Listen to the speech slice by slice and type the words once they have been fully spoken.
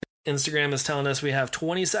Instagram is telling us we have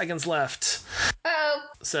 20 seconds left. Uh-oh.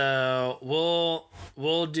 So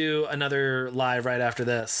we'll do another live right after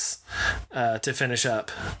this to finish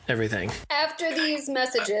up everything. After these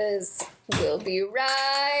messages, we'll be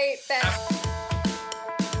right back.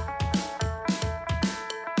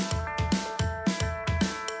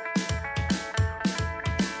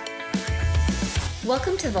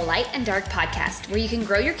 Welcome to the Light and Dark podcast, where you can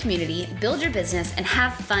grow your community, build your business, and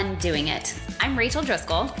have fun doing it. I'm Rachel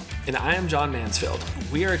Driscoll. And I am John Mansfield.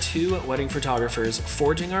 We are two wedding photographers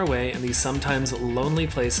forging our way in these sometimes lonely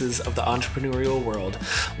places of the entrepreneurial world,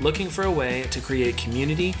 looking for a way to create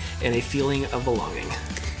community and a feeling of belonging.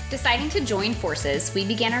 Deciding to join forces, we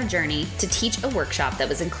began our journey to teach a workshop that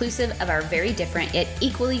was inclusive of our very different yet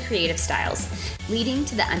equally creative styles, leading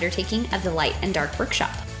to the undertaking of the Light and Dark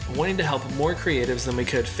workshop. Wanting to help more creatives than we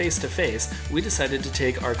could face-to-face, we decided to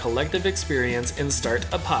take our collective experience and start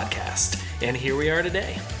a podcast. And here we are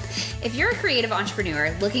today. If you're a creative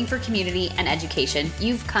entrepreneur looking for community and education,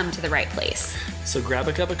 you've come to the right place. So grab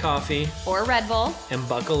a cup of coffee or a Red Bull and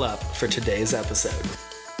buckle up for today's episode.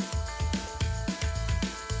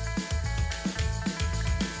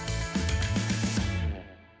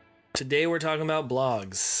 Today we're talking about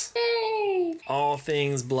blogs. Yay! All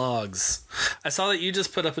things blogs. I saw that you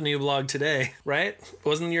just put up a new blog today, right?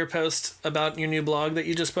 Wasn't your post about your new blog that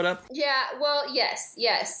you just put up? Yeah, well, yes.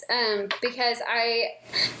 Because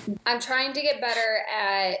I'm trying to get better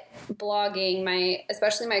at blogging,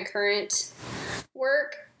 especially my current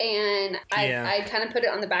work, and I kind of put it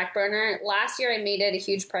on the back burner. Last year I made it a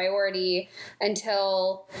huge priority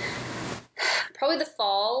until probably the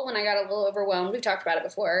fall when I got a little overwhelmed. We've talked about it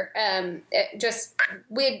before.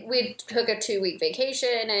 We took a 2-week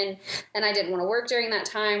vacation and I didn't want to work during that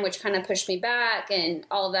time, which kind of pushed me back and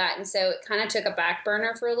all of that. And so it kind of took a back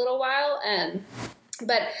burner for a little while.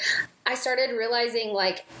 But I started realizing,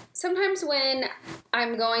 like, sometimes when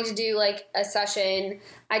I'm going to do like a session,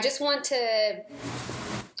 I just want to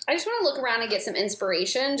look around and get some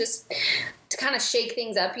inspiration, just to kind of shake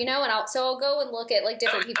things up, and I'll go and look at like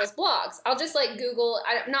different people's blogs. I'll just like Google.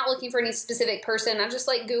 I'm not looking for any specific person. I'll just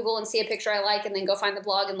like Google and see a picture I like, and then go find the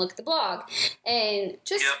blog and look at the blog, and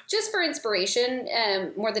just for inspiration,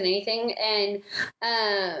 more than anything. And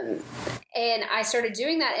I started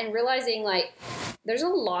doing that and realizing, like, there's a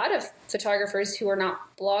lot of photographers who are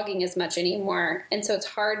not blogging as much anymore. And so it's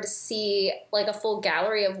hard to see like a full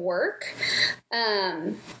gallery of work.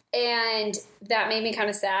 And that made me kind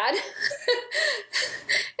of sad.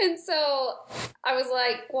 And so I was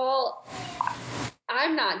like, well,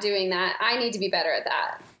 I'm not doing that. I need to be better at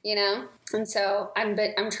that, And so I'm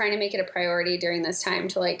trying to make it a priority during this time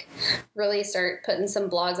to like really start putting some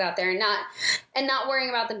blogs out there and not worrying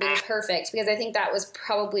about them being perfect, because I think that was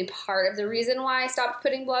probably part of the reason why I stopped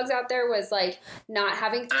putting blogs out there, was like not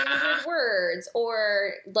having 300 words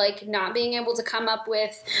or like not being able to come up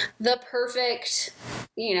with the perfect,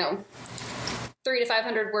 300 to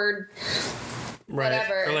 500 word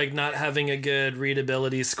whatever. Right. Or like not having a good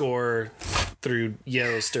readability score through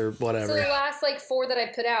Yoast or whatever. So the last like 4 that I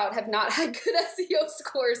put out have not had good SEO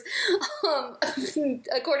scores,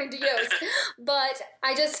 according to Yoast. But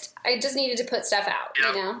I just needed to put stuff out,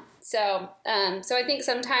 So I think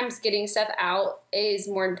sometimes getting stuff out is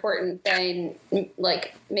more important than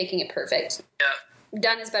like making it perfect. Yeah.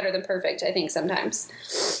 Done is better than perfect, I think, sometimes.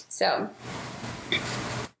 So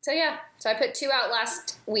yeah. So I put 2 out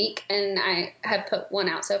last week, and I have put 1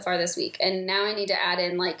 out so far this week. And now I need to add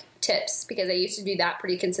in like tips, because I used to do that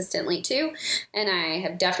pretty consistently too, and I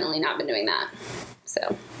have definitely not been doing that.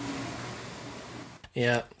 So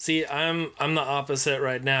yeah, see, I'm the opposite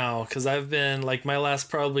right now, because I've been like, my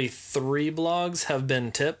last probably 3 blogs have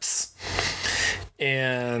been tips,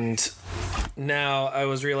 and now I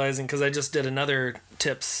was realizing, because I just did another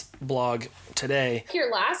tips blog today.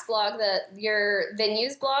 Your last blog, your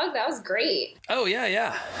venues blog, that was great. Oh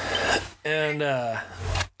yeah, and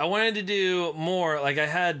I wanted to do more. Like, I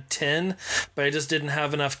had 10, but I just didn't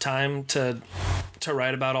have enough time to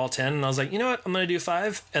write about all 10. And I was like, you know what? I'm going to do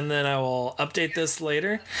 5, and then I will update this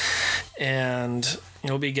later, and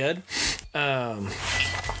it'll be good.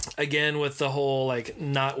 Again, with the whole, like,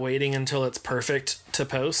 not waiting until it's perfect to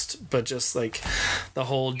post, but just, like, the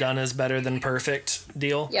whole done is better than perfect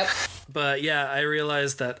deal. Yep. But, yeah, I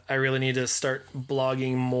realized that I really need to start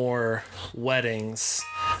blogging more weddings,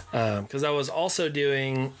 because I was also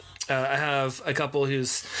doing... I have a couple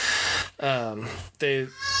who's they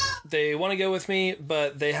want to go with me,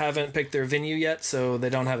 but they haven't picked their venue yet, so they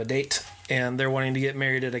don't have a date. and they're wanting to get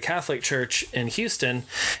married at a Catholic church in Houston.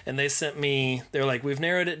 And they're like, we've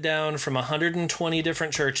narrowed it down from 120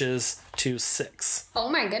 different churches to 6. Oh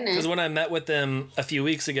my goodness. Because when I met with them a few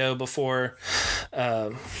weeks ago before,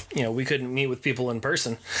 we couldn't meet with people in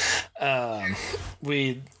person,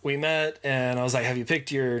 we met and I was like, have you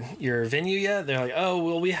picked your venue yet? They're like, oh,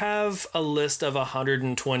 well, we have a list of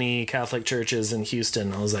 120 Catholic churches in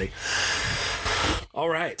Houston. I was like, all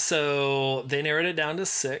right. So they narrowed it down to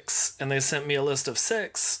 6 and they sent me a list of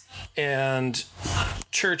 6, and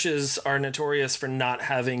churches are notorious for not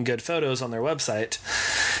having good photos on their website.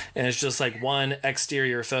 And it's just like one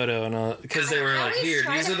exterior photo, and because they were like, here,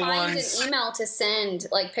 these are the ones. An email to send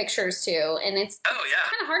like pictures to, and it's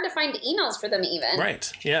kind of hard to find emails for them even.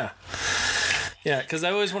 Right. Yeah. Yeah, because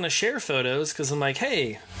I always want to share photos because I'm like,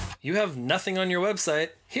 hey, you have nothing on your website.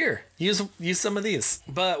 Here, use some of these.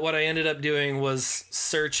 But what I ended up doing was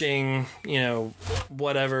searching,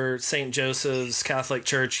 whatever St. Joseph's Catholic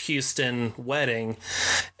Church Houston wedding,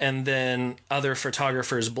 and then other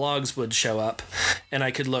photographers' blogs would show up, and I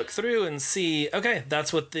could look through and see, okay,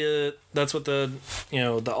 that's what the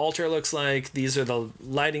the altar looks like. These are the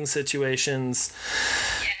lighting situations.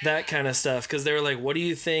 That kind of stuff, because they were like, what do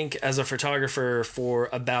you think as a photographer for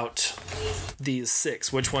about these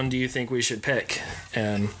 6? Which one do you think we should pick?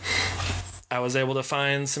 And I was able to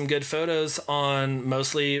find some good photos on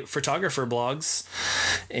mostly photographer blogs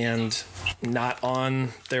and not on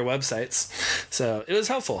their websites. So it was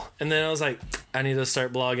helpful. And then I was like, I need to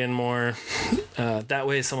start blogging more. That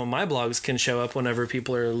way some of my blogs can show up whenever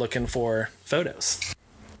people are looking for photos.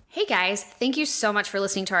 Hey guys, thank you so much for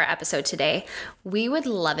listening to our episode today. We would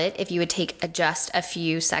love it if you would take just a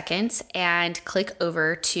few seconds and click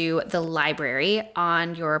over to the library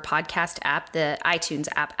on your podcast app. The iTunes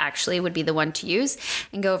app actually would be the one to use,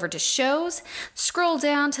 and go over to shows, scroll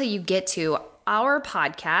down till you get to our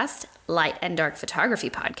podcast, Light and Dark Photography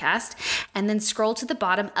Podcast, and then scroll to the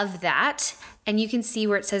bottom of that, and you can see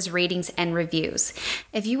where it says ratings and reviews.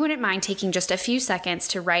 If you wouldn't mind taking just a few seconds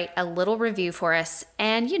to write a little review for us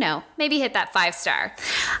and, maybe hit that 5-star,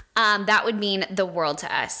 that would mean the world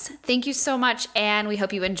to us. Thank you so much, and we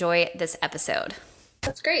hope you enjoy this episode.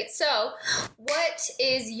 That's great. So what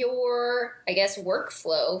is your,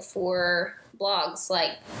 workflow for blogs?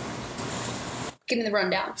 Like, give me the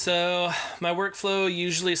rundown. So my workflow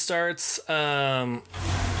usually starts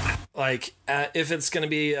if it's going to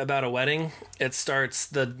be about a wedding, it starts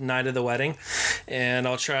the night of the wedding, and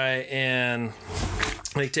I'll try and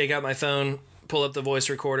take out my phone, pull up the voice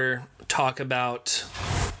recorder, talk about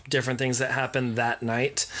different things that happened that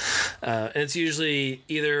night. And it's usually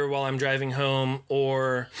either while I'm driving home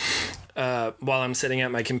or while I'm sitting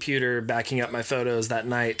at my computer backing up my photos that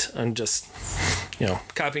night. I'm just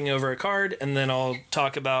copying over a card, and then I'll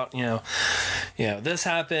talk about, this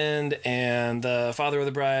happened, and the father of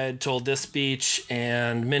the bride told this speech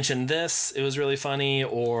and mentioned this. It was really funny.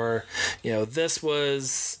 Or,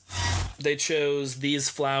 they chose these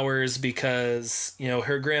flowers because,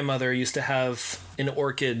 her grandmother used to have an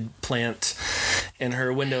orchid plant in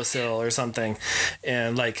her windowsill or something.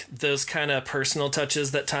 And those kind of personal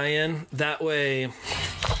touches that tie in. That way,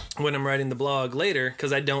 when I'm writing the blog later,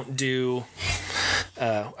 because I don't do...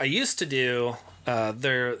 I used to do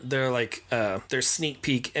their sneak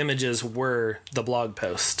peek images were the blog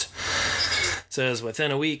post. So it was within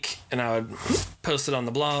a week, and I would post it on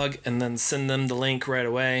the blog and then send them the link right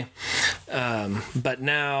away. But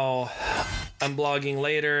now I'm blogging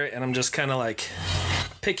later, and I'm just kind of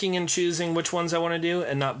picking and choosing which ones I want to do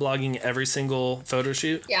and not blogging every single photo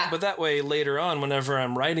shoot. Yeah. But that way, later on, whenever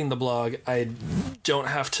I'm writing the blog, I don't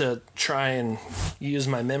have to try and use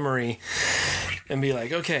my memory and be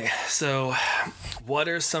like, okay, so what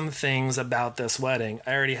are some things about this wedding?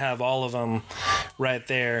 I already have all of them right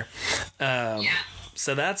there.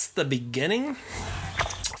 So that's the beginning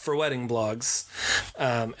for wedding blogs.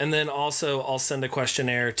 And then also I'll send a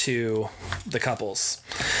questionnaire to the couples.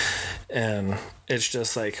 And it's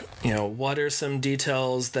just what are some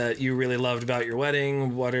details that you really loved about your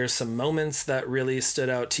wedding? What are some moments that really stood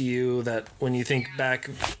out to you that when you think back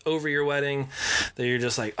over your wedding, that you're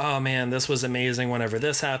just like, oh man, this was amazing whenever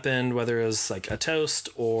this happened, whether it was a toast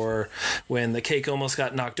or when the cake almost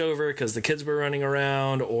got knocked over because the kids were running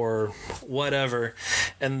around or whatever.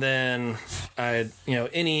 And then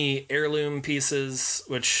any heirloom pieces,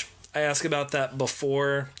 which I ask about that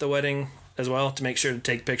before the wedding as well to make sure to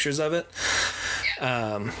take pictures of it.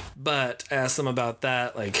 But I asked them about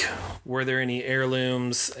that, were there any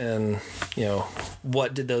heirlooms, and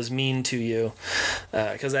what did those mean to you?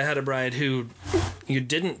 Because I had a bride who you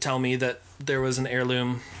didn't tell me that there was an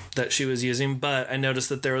heirloom that she was using, but I noticed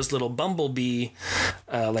that there was little bumblebee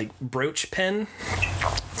like brooch pin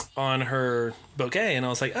on her bouquet, and I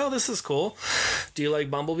was like, oh, this is cool. Do you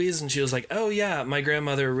like bumblebees? And she was like, oh yeah, my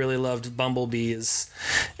grandmother really loved bumblebees,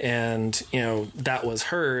 and that was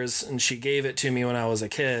hers, and she gave it to me when I was a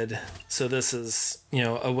kid, so this is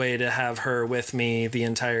a way to have her with me the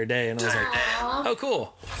entire day. And I was like, oh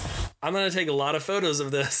cool, I'm gonna take a lot of photos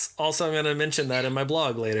of this. Also, I'm gonna mention that in my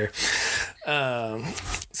blog later.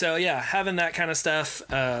 So yeah, having that kind of stuff.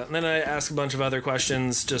 And then I ask a bunch of other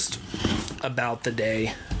questions just about the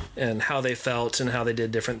day and how they felt and how they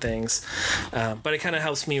did different things. But it kind of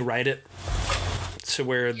helps me write it to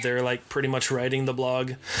where they're like pretty much writing the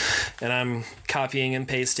blog, and I'm copying and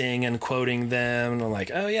pasting and quoting them. And I'm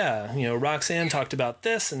like, oh yeah, Roxanne talked about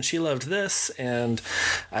this and she loved this, and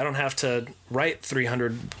I don't have to write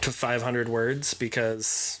 300 to 500 words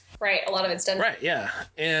because... Right, a lot of it's done. Right, yeah.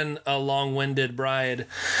 And a long-winded bride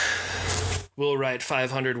will write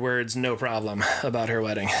 500 words, no problem, about her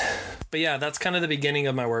wedding. But yeah, that's kind of the beginning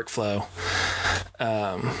of my workflow.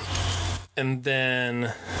 And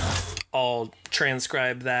then I'll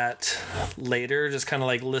transcribe that later, just kind of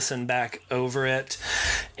like listen back over it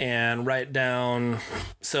and write down.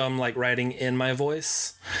 So I'm like writing in my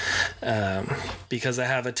voice, because I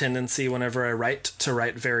have a tendency whenever I write to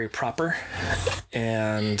write very proper,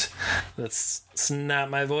 and it's not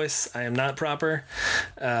my voice. I am not proper.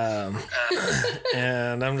 And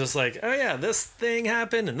I'm just like, oh yeah, this thing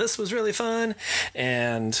happened and this was really fun.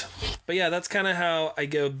 But yeah, that's kind of how I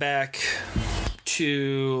go back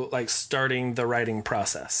to like starting the writing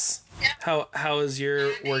process. How is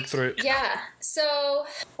your work through? Yeah. So,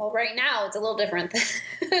 right now it's a little different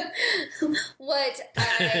than what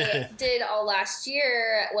I did all last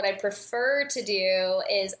year. What I prefer to do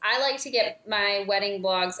is I like to get my wedding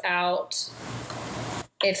blogs out,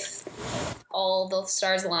 if all the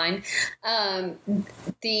stars align,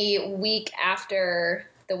 the week after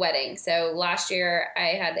the wedding. So last year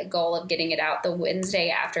I had a goal of getting it out the Wednesday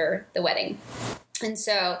after the wedding. And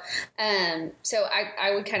so,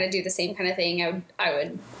 I would kind of do the same kind of thing. I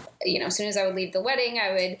would, as soon as I would leave the wedding,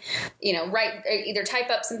 I would, write, either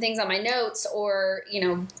type up some things on my notes or,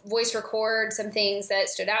 voice record some things that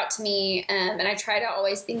stood out to me. And I try to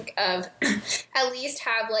always think of at least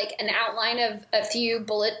have like an outline of a few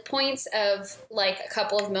bullet points of like a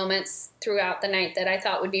couple of moments throughout the night that I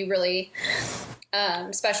thought would be really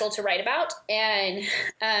special to write about. And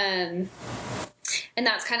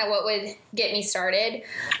that's kind of what would get me started.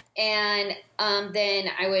 And then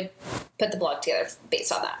I would put the blog together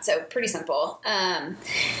based on that. So pretty simple.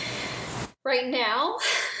 Right now,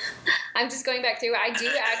 I'm just going back through. I do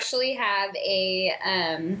actually have a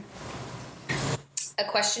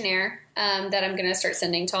questionnaire that I'm going to start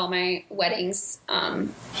sending to all my weddings. I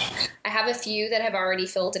have a few that have already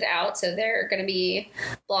filled it out, so they're going to be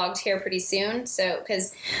blogged here pretty soon. So,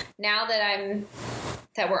 because now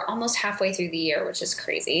that we're almost halfway through the year, which is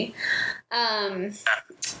crazy.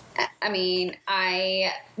 I mean,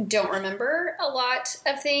 I don't remember a lot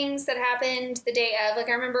of things that happened the day of. Like,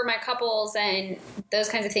 I remember my couples and those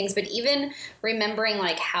kinds of things, but even remembering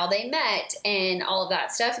like how they met and all of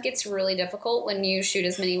that stuff gets really difficult when you shoot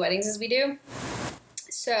as many weddings as we do.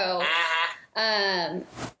 So,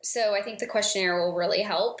 I think the questionnaire will really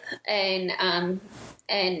help, and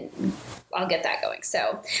I'll get that going.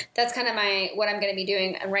 So that's kind of what I'm going to be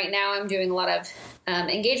doing. And right now I'm doing a lot of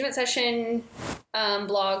engagement session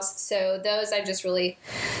blogs. So those I just really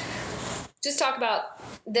just talk about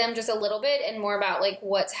them just a little bit and more about like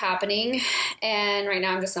what's happening. And right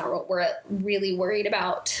now I'm just not really worried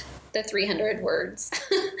about the 300 words.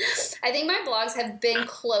 I think my blogs have been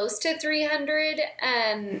close to 300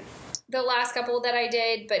 the last couple that I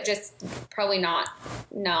did, but just probably not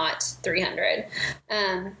 300.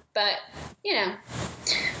 But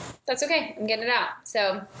that's okay. I'm getting it out.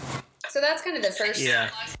 So that's kind of the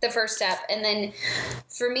first step. And then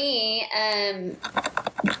for me,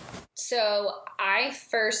 so I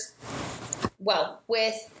first,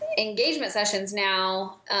 with engagement sessions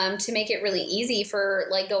now, to make it really easy for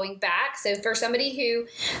like going back. So for somebody who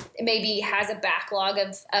maybe has a backlog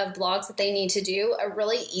of blogs that they need to do, a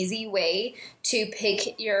really easy way to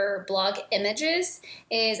pick your blog images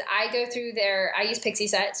is I use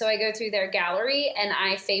Pixieset. So I go through their gallery and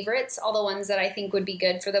I favorites all the ones that I think would be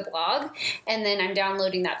good for the blog. And then I'm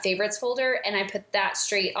downloading that favorites folder and I put that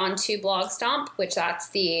straight onto BlogStomp, which that's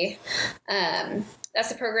the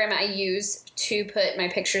program I use to put my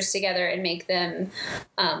pictures together and make them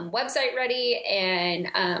website ready and,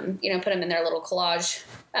 put them in their little collage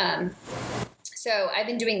So I've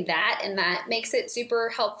been doing that, and that makes it super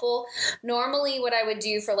helpful. Normally what I would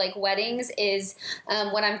do for like weddings is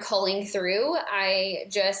when I'm culling through, I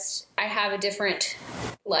have a different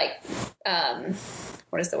like,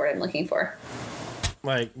 what is the word I'm looking for?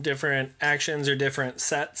 Like different actions or different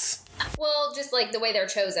sets? Well, just like the way they're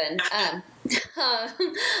chosen.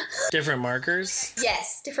 Different markers?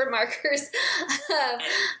 Yes, different markers.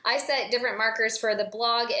 I set different markers for the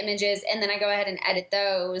blog images, and then I go ahead and edit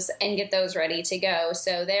those and get those ready to go.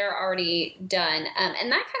 So they're already done.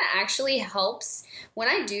 And that kind of actually helps. When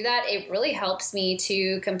I do that, it really helps me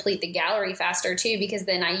to complete the gallery faster too, because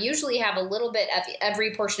then I usually have a little bit of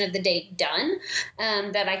every portion of the day done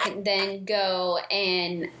that I can then go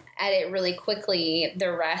and edit really quickly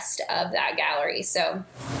the rest of that gallery. So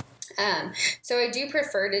I do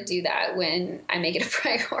prefer to do that when I make it a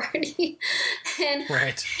priority. And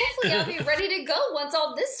right. Hopefully I'll be ready to go once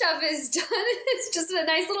all this stuff is done. It's just a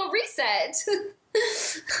nice little reset.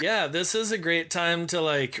 Yeah, this is a great time to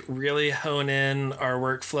like really hone in our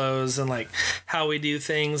workflows and like how we do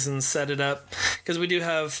things and set it up, because we do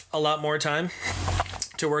have a lot more time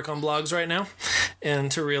to work on blogs right now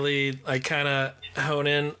and to really like kind of hone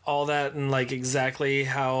in all that and like exactly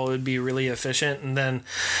how it would be really efficient. And then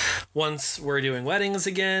once we're doing weddings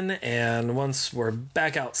again and once we're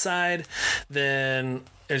back outside, then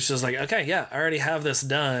it's just like, okay, yeah, I already have this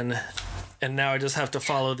done. And now I just have to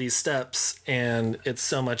follow these steps, and it's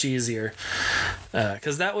so much easier.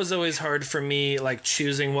 Because that was always hard for me, like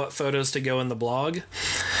choosing what photos to go in the blog.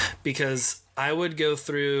 Because I would go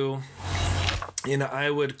through, I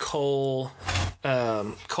would cull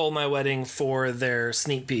my wedding for their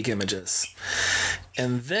sneak peek images.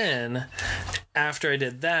 And then after I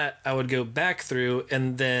did that, I would go back through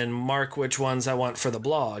and then mark which ones I want for the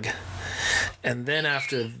blog. And then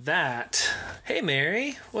after that, hey,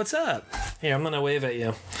 Mary, what's up? Here, I'm going to wave at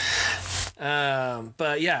you.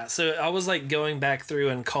 But yeah, so I was like going back through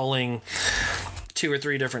and culling 2 or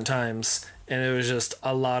 3 different times, and it was just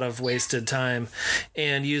a lot of wasted time.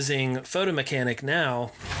 And using Photo Mechanic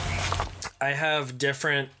now, I have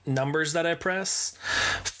different numbers that I press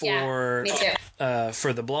for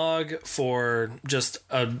for the blog, for just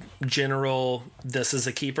a general this is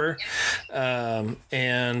a keeper,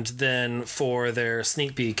 and then for their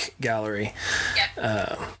sneak peek gallery.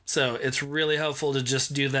 So it's really helpful to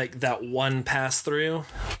just do that one pass through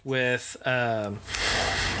with Photo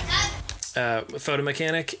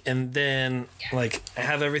Mechanic, and then like I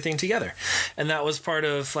have everything together. And that was part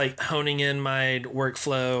of like honing in my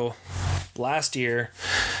workflow last year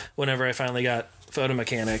whenever I finally got Photo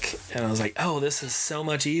Mechanic, and I was like, oh, this is so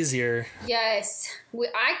much easier. Yes.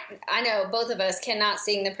 I know both of us cannot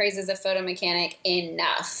sing the praises of Photo Mechanic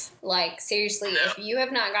enough. Like, seriously, if you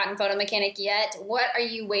have not gotten Photo Mechanic yet, what are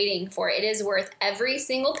you waiting for? It is worth every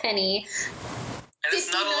single penny.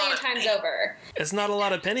 50 million times over. It's not a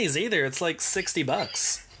lot of pennies either. It's like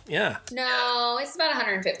 $60. Yeah. No, it's about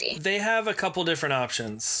 150. They have a couple different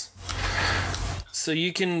options. So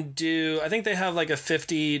you can do, I think they have like a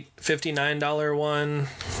 $59 one.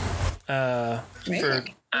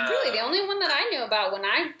 Really? Really, the only one that I knew about when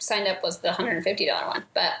I signed up was the $150 one.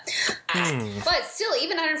 But still,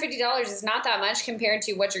 even $150 is not that much compared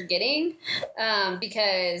to what you're getting,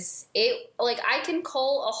 because I can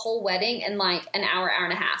cull a whole wedding in like an hour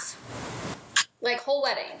and a half. Like, whole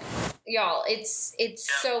wedding. Y'all, it's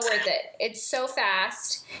so worth it. It's so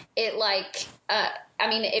fast. It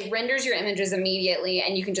it renders your images immediately,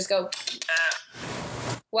 and you can just go...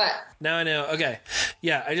 What? Now I know. Okay.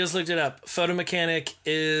 Yeah, I just looked it up. Photo Mechanic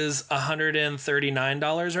is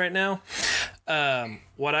 $139 right now.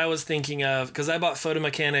 What I was thinking of, because I bought Photo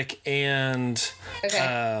Mechanic and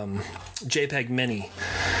JPEG Mini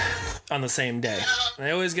on the same day. And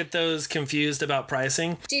I always get those confused about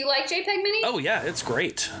pricing. Do you like JPEG Mini? Oh, yeah, it's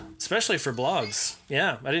great. Especially for blogs.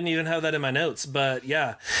 Yeah, I didn't even have that in my notes, but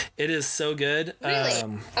yeah, it is so good. Really?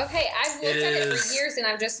 Okay, I've looked at it for years and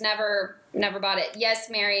I've just never bought it. Yes,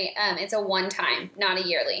 Mary, it's a one-time, not a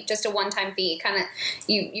yearly, just a one-time fee. Kind of,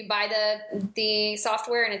 you buy the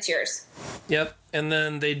software and it's yours. Yep, and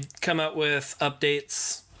then they come out with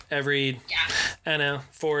updates every, 4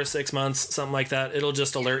 or 6 months, something like that. It'll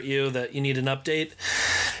just alert you that you need an update,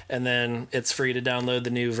 and then it's free to download the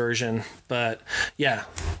new version. But yeah,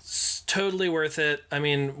 it's totally worth it. I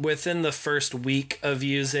mean, within the first week of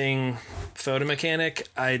using Photo Mechanic,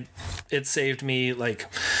 it saved me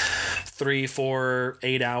like 3, 4,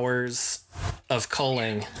 8 hours of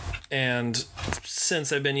culling. And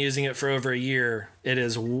since I've been using it for over a year, it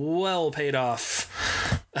is well paid off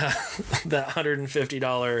that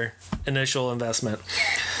 $150 initial investment.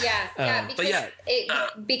 Yeah,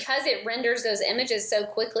 because it renders those images so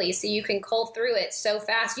quickly, so you can cull through it so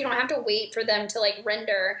fast. You don't have to wait for them to like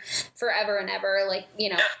render forever and ever. Like,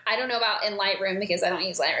 I don't know about in Lightroom because I don't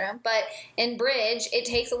use Lightroom, but in Bridge, it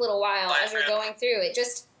takes a little while as you're going through. It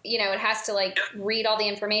just, it has to like read all the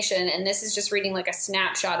information, and this is just reading like a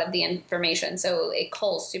snapshot of the information, so it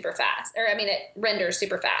culls super fast, it renders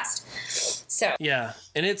super fast. So yeah,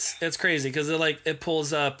 and it's crazy because it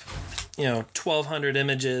pulls up 1,200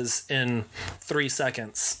 images in 3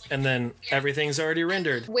 seconds, and then everything's already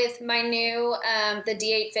rendered. With my new the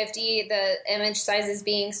D850, the image sizes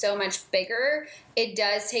being so much bigger, it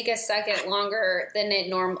does take a second longer than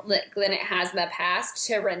it has in the past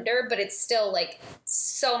to render, but it's still like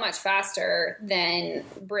so much faster than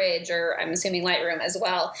Bridge, or I'm assuming Lightroom as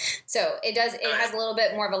well. So it has a little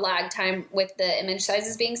bit more of a lag time with the image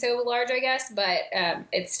sizes being so large, I guess, but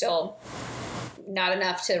it's still not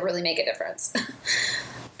enough to really make a difference.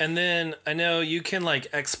 And then I know you can like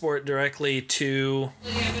export directly to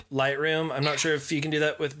Lightroom. I'm not sure if you can do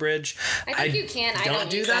that with Bridge. I think you can. I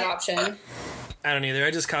don't use that option. I don't either. I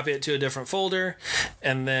just copy it to a different folder,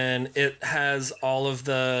 and then it has all of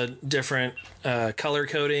the different color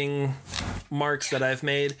coding marks that I've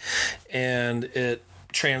made, and it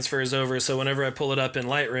transfers over. So whenever I pull it up in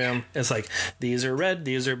Lightroom, it's like, these are red,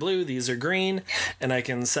 these are blue, these are green, and I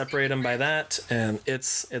can separate them by that, and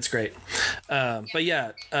it's great. But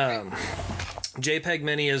yeah, JPEG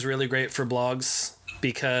Mini is really great for blogs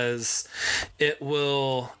because it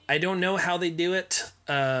will, I don't know how they do it.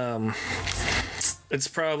 It's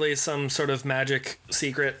probably some sort of magic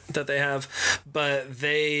secret that they have, but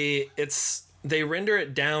they render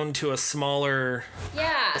it down to a smaller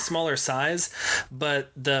size,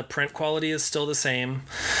 but the print quality is still the same.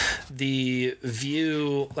 The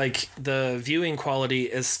viewing quality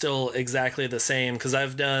is still exactly the same, because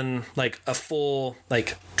I've done like a full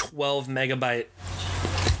 12 megabyte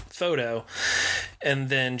photo, and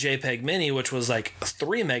then JPEG Mini, which was like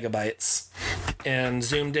 3 megabytes, and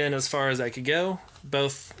zoomed in as far as I could go.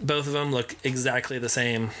 Both of them look exactly the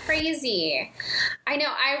same. Crazy. I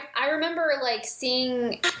know. I remember like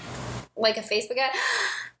seeing like a Facebook ad.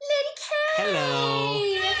 Lady K. Hello.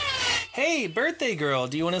 Hey, birthday girl.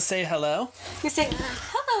 Do you want to say hello? You say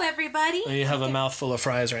hello, everybody. You have a mouthful of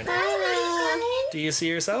fries right now. Hi. Do you see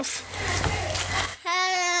yourself?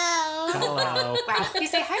 Hello. Hello. Wow. You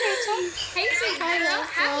say hi, Rachel. Hey, sweet girl.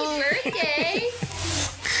 Happy birthday.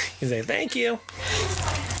 You say thank you.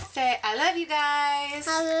 Say I love you guys.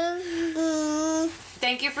 I love you.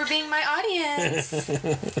 Thank you for being my audience.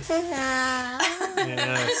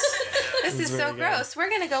 Yes. This is so gross. We're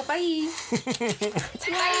gonna go. Bye.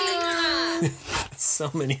 Bye.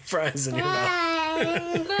 So many fries in your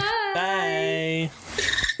mouth. Bye. Bye.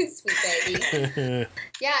 Sweet baby.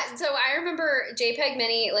 Yeah, so I remember JPEG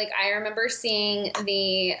Mini, like I remember seeing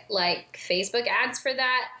the like Facebook ads for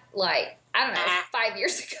that, like I don't know, 5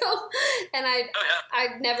 years ago, and I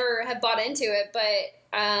never have bought into it, but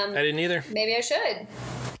I didn't either. Maybe I should.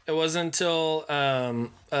 It wasn't until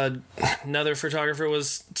another photographer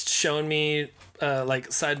was showing me like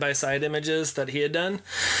side-by-side images that he had done.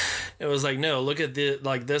 It was like, no, look at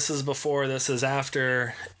this is before, this is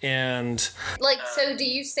after, and like, so do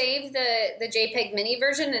you save the JPEG Mini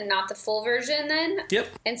version and not the full version then? Yep.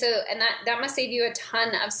 And so, and that must save you a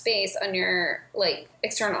ton of space on your like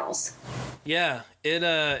externals. Yeah, it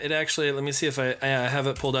actually, let me see if I have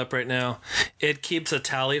it pulled up right now. It keeps a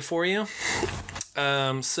tally for you.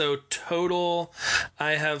 So total,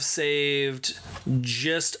 I have saved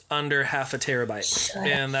just under 0.5 terabyte,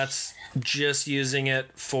 and that's just using it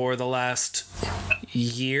for the last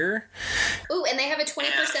year. Ooh, and they have a 20%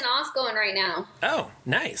 off going right now. Oh,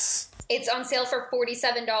 nice. It's on sale for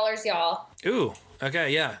 $47, y'all. Ooh,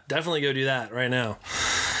 okay, yeah, definitely go do that right now.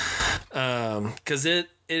 'Cause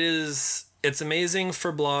it's amazing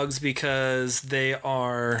for blogs because they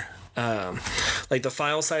are like the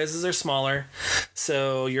file sizes are smaller,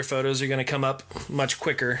 so your photos are going to come up much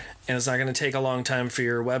quicker, and it's not going to take a long time for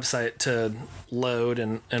your website to load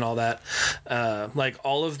and all that. Like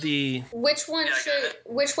all of the which one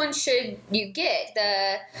should you get,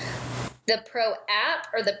 the Pro app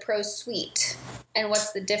or the Pro Suite, and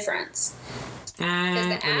what's the difference? Because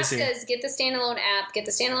the app says get the standalone app,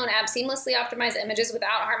 seamlessly optimize images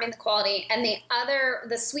without harming the quality, and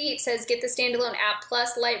the suite says get the standalone app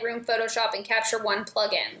plus Lightroom, Photoshop, and Capture One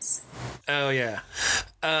plugins. Oh yeah,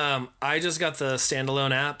 I just got the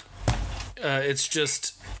standalone app. It's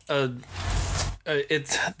just they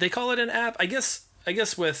call it an app, I guess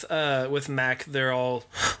with Mac they're all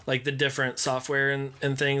like the different software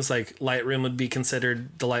and things. Like Lightroom would be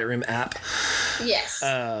considered the Lightroom app. Yes.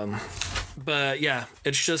 But yeah,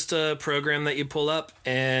 it's just a program that you pull up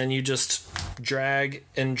and you just drag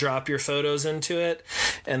and drop your photos into it.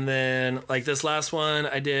 And then like this last one,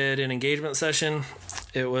 I did an engagement session.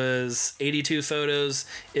 It was 82 photos.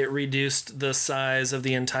 It reduced the size of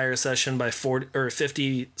the entire session by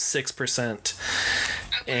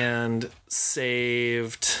 56% and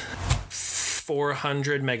saved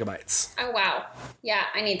 400 megabytes. Oh, wow. Yeah,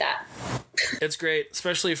 I need that. It's great,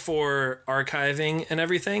 especially for archiving and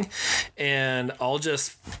everything. And I'll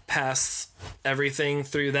just pass everything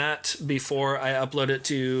through that before I upload it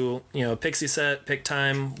to, Pixieset,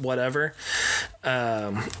 PicTime, whatever.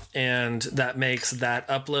 And that makes that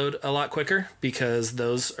upload a lot quicker because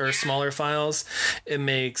those are smaller files. It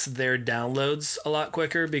makes their downloads a lot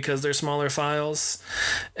quicker because they're smaller files.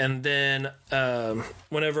 And then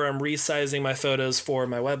whenever I'm resizing my photos for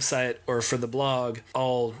my website or for the blog,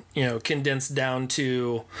 I'll, condense down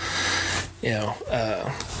to,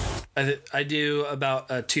 I do about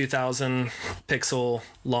a 2,000 pixel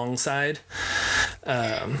long side.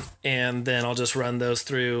 And then I'll just run those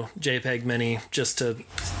through JPEG Mini just to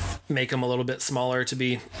make them a little bit smaller to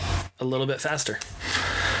be a little bit faster.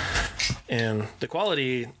 And the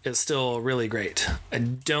quality is still really great. I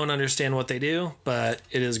don't understand what they do, but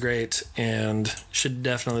it is great and should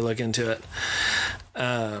definitely look into it.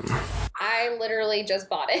 I literally just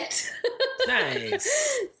bought it.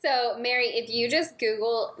 Nice. So, Mary, if you just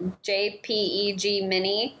Google JPEG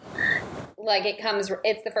Mini,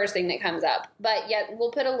 it's the first thing that comes up. But yeah, we'll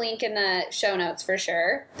put a link in the show notes for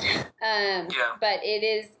sure. But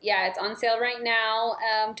it's on sale right now.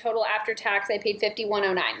 Total after tax, I paid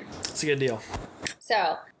 $51.09. It's a good deal.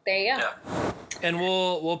 So there you go. Yeah. And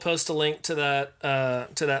we'll post a link to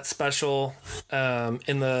that special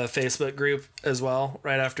in the Facebook group as well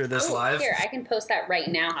right after this live. Here, I can post that right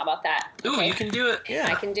now. How about that? Ooh, Okay. you can do it. Yeah,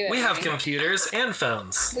 I can do it. We have computers and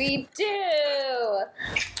phones. We do.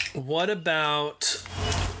 What about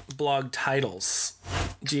blog titles?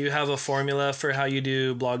 Do you have a formula for how you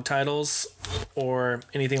do blog titles or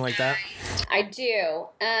anything like that? I do.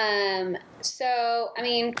 So, I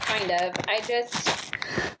mean, kind of.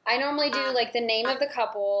 I normally do like the name of the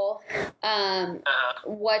couple,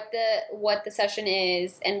 what the session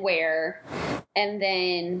is and where, and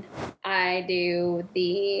then I do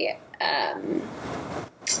the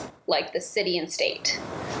like the city and state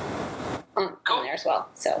on there as well.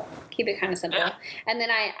 So keep it kind of simple. Yeah. And then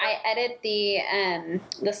I edit the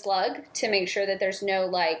slug to make sure that there's no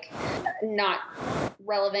like not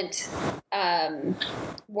relevant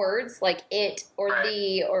words like it or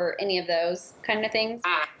the or any of those kind of things.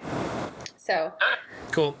 So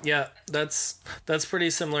Cool. Yeah, that's pretty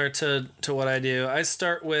similar to what I do. I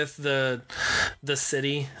start with the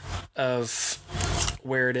city of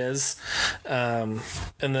where it is, and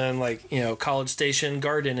then College Station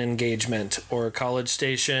garden engagement or College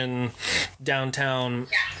Station downtown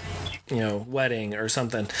wedding or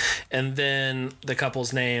something, and then the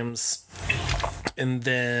couple's names, and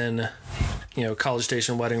then College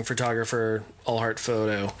Station wedding photographer, all heart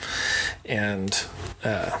photo, and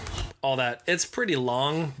all that. It's pretty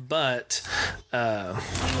long, but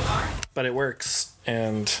it works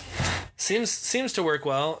and seems to work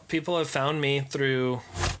well. People have found me through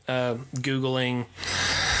Googling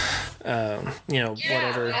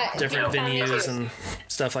whatever different venues and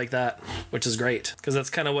stuff like that, which is great because that's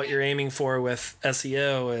kind of what you're aiming for with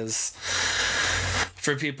SEO is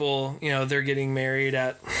for people, they're getting married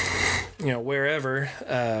at wherever,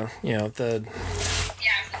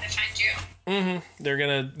 they're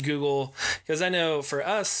gonna Google, because I know for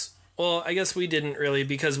us, well, I guess we didn't really,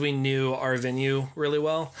 because we knew our venue really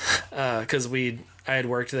well, because I had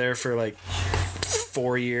worked there for like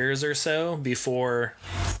 4 years or so before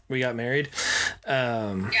we got married.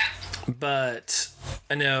 But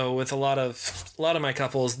I know with a lot of my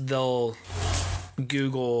couples, they'll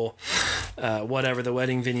Google whatever the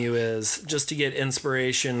wedding venue is just to get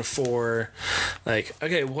inspiration for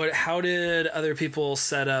how did other people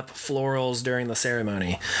set up florals during the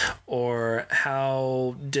ceremony, or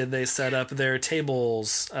how did they set up their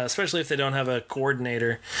tables, especially if they don't have a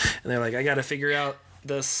coordinator and they're like, I got to figure out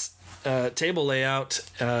this table layout.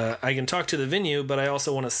 I can talk to the venue, but I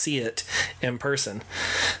also want to see it in person.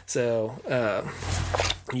 So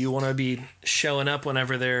you want to be showing up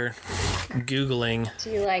whenever they're Googling. do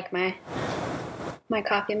you like my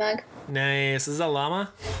coffee mug? Nice. Is that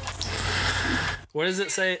llama? What does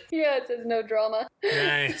it say? Yeah, it says no drama.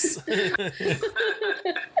 Nice.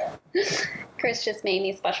 Chris just made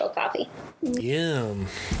me special coffee. Yum.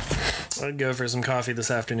 I'd go for some coffee this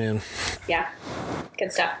afternoon. Yeah.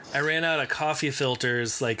 Good stuff. I ran out of coffee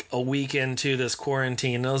filters like a week into this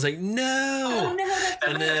quarantine, and I was like, no. Oh no, that's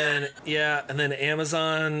And then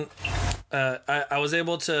Amazon. I was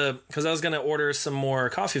able to, because I was going to order some more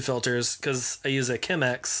coffee filters because I use a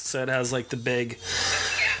Chemex, so it has like the big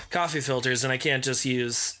coffee filters, and I can't just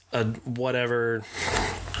use a whatever,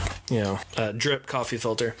 drip coffee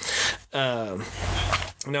filter.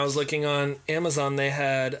 And I was looking on Amazon, they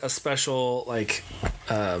had a special like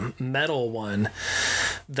metal one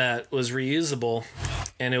that was reusable,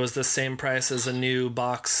 and it was the same price as a new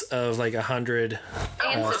box of like 100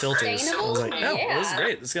 filters. I was like, no, this is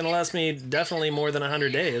great. It's gonna last me definitely more than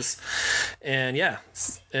 100 days, and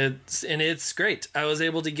it's great. I was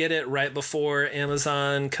able to get it right before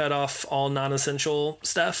Amazon cut off all non-essential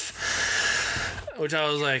stuff, which I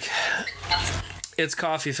was like, it's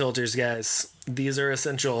coffee filters, guys. These are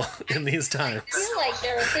essential in these times. I feel like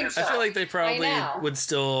they're essential. I feel like they probably would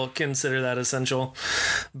still consider that essential.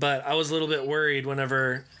 But I was a little bit worried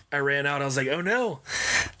whenever I ran out. I was like, oh no,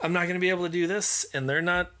 I'm not going to be able to do this. And they're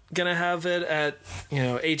not going to have it at,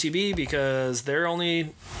 HEB because they're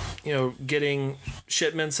only, getting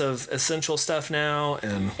shipments of essential stuff now.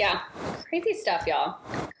 And yeah, crazy stuff, y'all.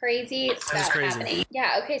 Crazy stuff happening.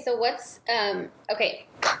 Yeah. Okay. So what's okay?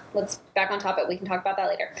 Let's back on topic. We can talk about that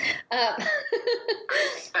later.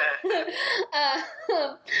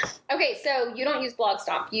 Okay. So you don't use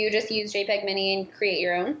Blogstomp. You just use JPEG Mini and create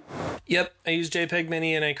your own. Yep, I use JPEG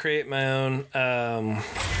Mini and I create my own.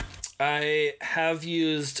 I have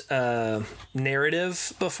used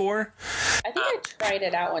Narrative before. I think I tried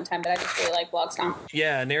it out one time, but I just really like Blogstomp.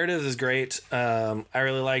 Yeah, Narrative is great. I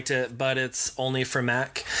really liked it, but it's only for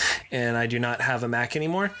Mac, and I do not have a Mac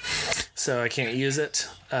anymore, so I can't use it.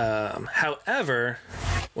 However,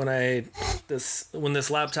 when this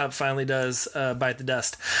laptop finally does bite the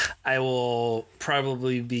dust, I will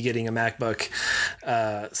probably be getting a MacBook,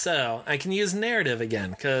 so I can use Narrative again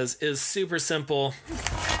because it's super simple.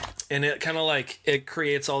 And it kind of like, it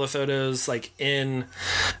creates all the photos like in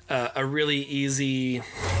a really easy,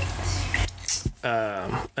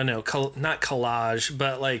 not collage,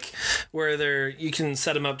 but like where you can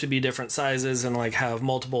set them up to be different sizes and like have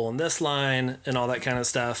multiple in this line and all that kind of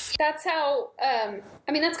stuff. That's how,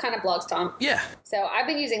 that's kind of Blogstomp. Yeah. So I've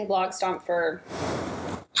been using Blogstomp for,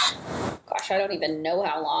 gosh, I don't even know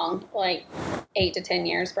how long, like 8 to 10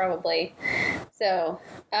 years probably. So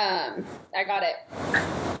I got it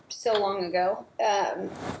so long ago,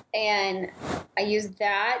 and I used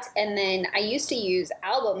that, and then I used to use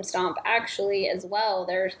Album Stomp actually as well.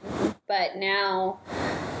 But now,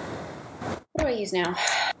 what do I use now?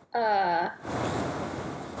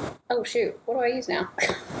 Oh shoot, what do I use now?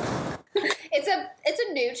 It's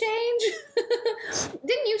a new change.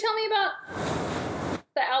 Didn't you tell me about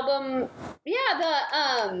the album?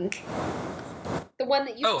 Yeah, the one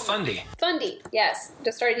that you. Oh, Fundy. Fundy, yes.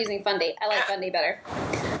 Just started using Fundy. I like Fundy better.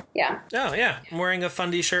 Yeah. Oh yeah, I'm wearing a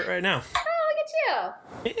Fundy shirt right now. Oh,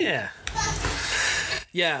 look at you. Yeah.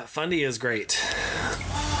 Yeah, Fundy is great.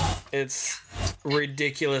 It's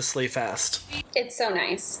ridiculously fast. It's so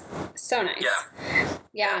nice. So nice.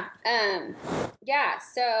 Yeah. Yeah.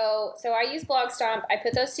 So I use Blogstomp. I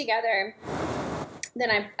put those together. Then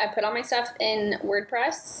I put all my stuff in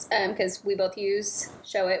WordPress because we both use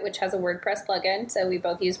Showit, which has a WordPress plugin. So we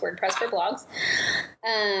both use WordPress for blogs.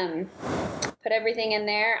 Put everything in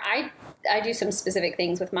there. I do some specific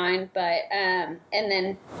things with mine, but and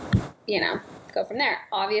then go from there.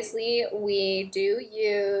 Obviously, we do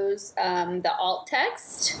use the alt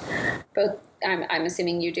text. Both. I'm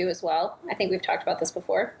assuming you do as well. I think we've talked about this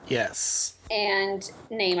before. Yes. And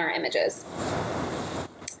name our images.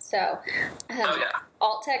 So,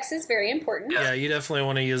 alt text is very important. Yeah, you definitely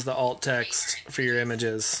want to use the alt text for your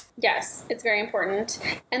images. Yes, it's very important.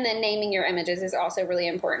 And then naming your images is also really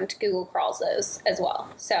important. Google crawls those as well.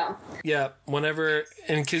 So, yeah,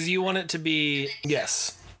 and because you want it to be,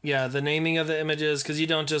 the naming of the images, because you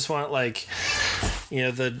don't just want like,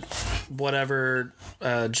 the whatever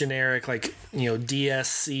generic like,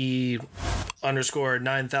 DSC _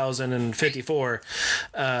 9054,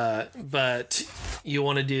 but you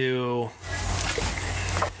want to do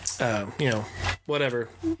whatever,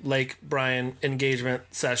 Lake Brian engagement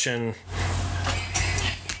session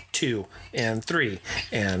 2 and 3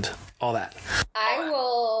 and all that. I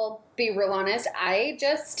will be real honest. I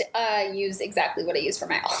just use exactly what I use for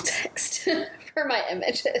my alt text for my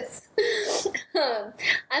images. I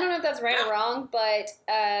don't know if that's right or wrong, but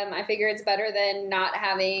I figure it's better than not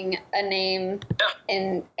having a name,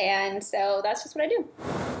 and so that's just what I do.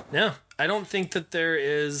 No, I don't think that there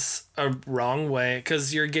is a wrong way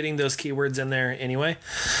because you're getting those keywords in there anyway.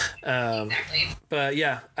 Exactly. But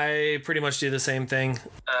yeah, I pretty much do the same thing.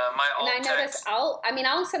 And I notice I'll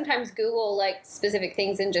sometimes Google like specific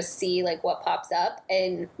things and just see like what pops up,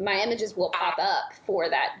 and my images will pop up for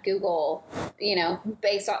that Google,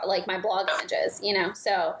 based on like my blog images,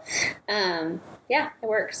 So, yeah, it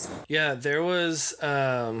works. Yeah, there was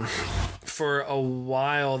for a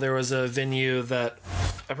while there was a venue that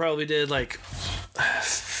I probably did like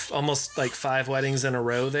almost like 5 weddings in a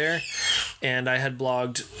row there, and I had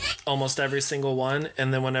blogged almost every single one.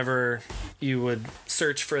 And then whenever you would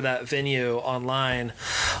search for that venue online,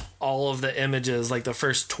 all of the images, like the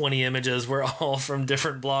first 20 images, were all from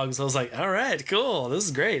different blogs. I was like, all right, cool, this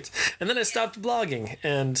is great. And then I stopped blogging,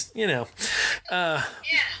 and We're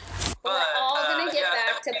all gonna get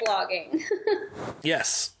back to blogging.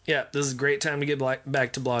 yes, yeah, this is a great time to get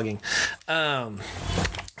back to blogging.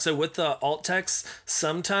 So with the alt text,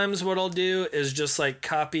 sometimes what I'll do is just like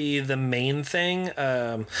copy the main thing,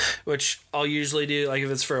 which I'll usually do. Like if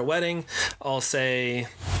it's for a wedding, I'll say,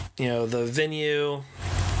 the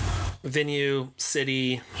venue,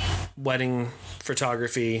 city, wedding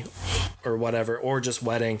photography, or whatever, or just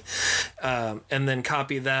wedding, and then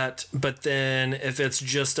copy that. But then if it's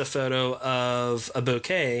just a photo of a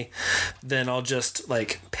bouquet, then I'll just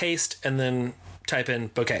like paste and then type in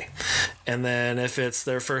bouquet. And then if it's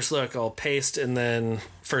their first look, I'll paste and then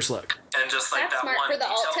first look. And just like that's that smart one for the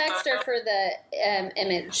alt text photo. or for the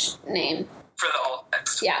image name. For the alt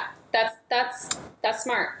text. Yeah, that's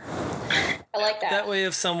smart. I like that. That way,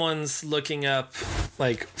 if someone's looking up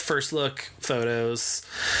like first look photos,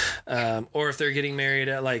 or if they're getting married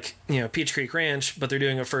at like Peach Creek Ranch, but they're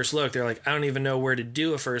doing a first look, they're like, I don't even know where to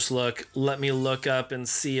do a first look. Let me look up and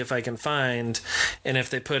see if I can find. And if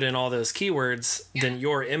they put in all those keywords, then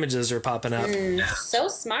your images are popping up. So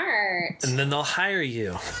smart. And then they'll hire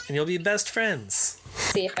you, and you'll be best friends.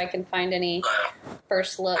 See if I can find any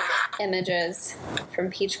first look images from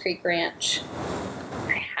Peach Creek Ranch.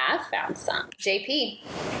 I have found some. JP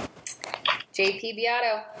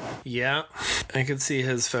Beato. Yeah, I could see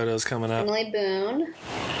his photos coming up. Emily Boone.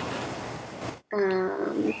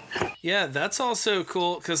 Yeah, that's also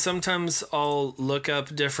cool because sometimes I'll look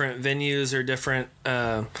up different venues or different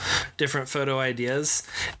photo ideas,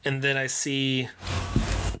 and then I see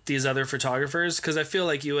these other photographers, because I feel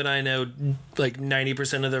like you and I know like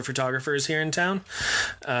 90% of the photographers here in town,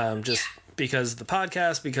 just because of the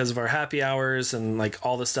podcast, because of our happy hours, and like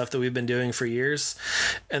all the stuff that we've been doing for years.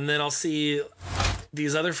 And then I'll see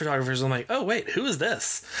these other photographers, and I'm like, oh wait, who is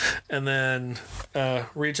this? And then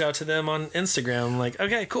reach out to them on Instagram. I'm like,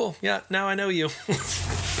 okay, cool, yeah, now I know you.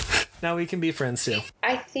 Now we can be friends too.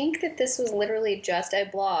 I think that this was literally just a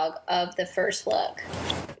blog of the first look.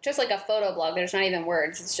 Just like a photo blog. There's not even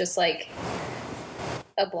words. It's just like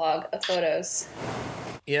a blog of photos.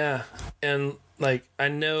 Yeah. And like, I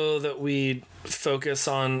know that we focus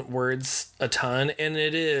on words a ton, and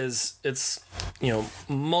it's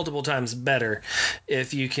multiple times better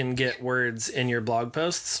if you can get words in your blog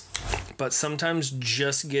posts. But sometimes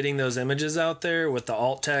just getting those images out there with the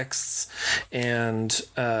alt texts and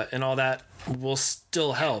all that will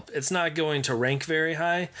still help. It's not going to rank very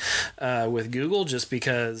high with Google just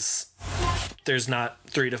because there's not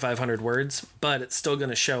 300 to 500 words, but it's still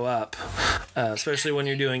going to show up, especially when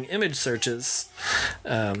you're doing image searches.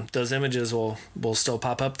 Those images will still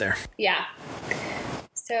pop up there. Yeah.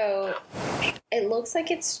 So it looks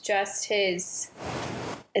like it's just his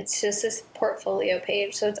portfolio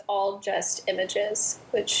page. So it's all just images,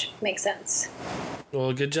 which makes sense.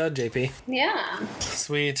 Well, good job, JP. Yeah.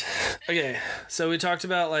 Sweet. Okay, so we talked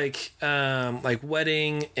about like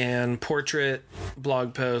wedding and portrait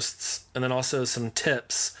blog posts, and then also some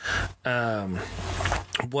tips.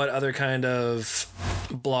 What other kind of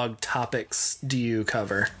blog topics do you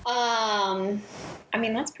cover?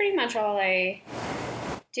 That's pretty much all I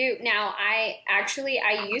do. Now, I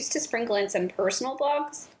used to sprinkle in some personal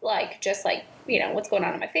blogs, like just like, what's going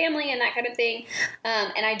on in my family and that kind of thing.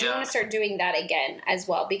 And I do want to start doing that again as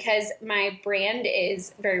well, because my brand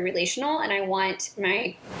is very relational, and I want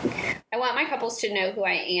my couples to know who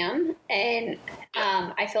I am. And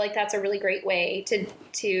I feel like that's a really great way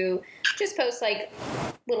to just post like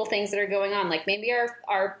little things that are going on, like maybe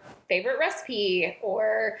our favorite recipe,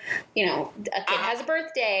 or a kid has a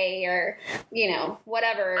birthday, or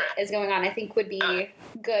whatever is going on. I think would be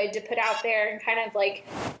good to put out there and kind of like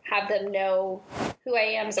have them know who I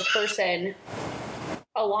am as a person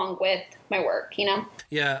along with my work.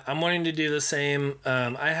 Yeah, I'm wanting to do the same.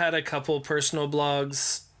 I had a couple personal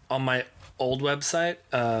blogs on my old website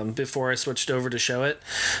before I switched over to Showit.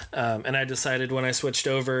 And I decided when I switched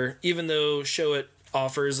over, even though Showit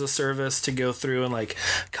offers a service to go through and like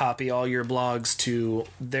copy all your blogs to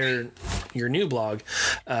your new blog,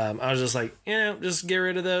 I was just like, just get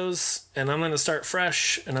rid of those and I'm going to start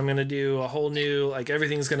fresh and I'm going to do a whole new, like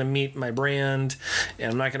everything's going to meet my brand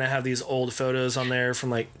and I'm not going to have these old photos on there from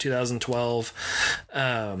like 2012.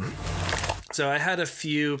 So I had a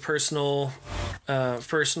few personal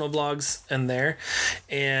blogs in there,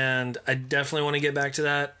 and I definitely want to get back to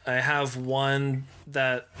that. I have one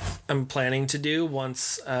that I'm planning to do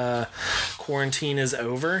once quarantine is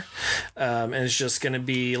over, and it's just going to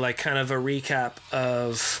be like kind of a recap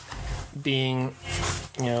of being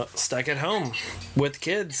stuck at home with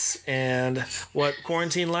kids and what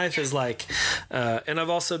quarantine life is like, and I've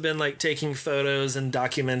also been like taking photos and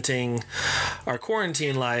documenting our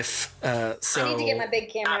quarantine life, so I need to get my big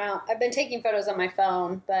camera out. I've been taking photos on my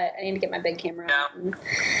phone, but I need to get my big camera out and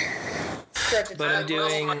but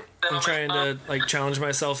I'm trying to like challenge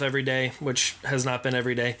myself every day, which has not been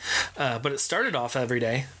every day, but it started off every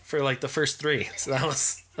day for like the first 3, so that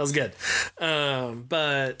was good.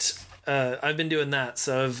 But I've been doing that,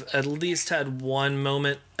 so I've at least had one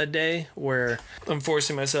moment a day where I'm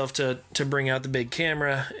forcing myself to bring out the big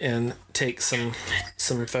camera and take some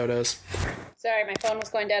photos. Sorry, my phone was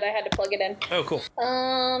going dead. I had to plug it in. Oh, cool.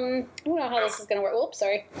 I don't know how this is gonna work. Oops,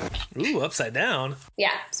 sorry. Ooh, upside down.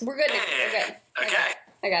 Yeah, so we're good now. We're good. Okay.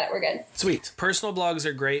 I got it. We're good. Sweet. Personal blogs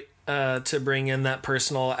are great to bring in that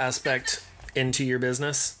personal aspect into your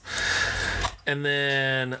business. And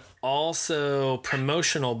then also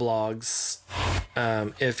promotional blogs.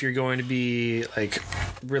 If you're going to be like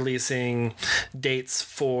releasing dates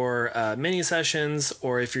for mini sessions,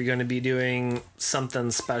 or if you're going to be doing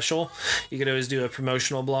something special, you could always do a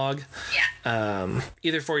promotional blog. Yeah.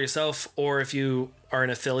 Either for yourself, or if you are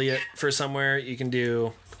an affiliate for somewhere, you can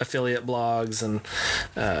do affiliate blogs and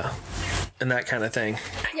that kind of thing.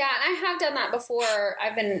 Yeah, and I have done that before.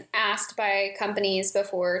 I've been asked by companies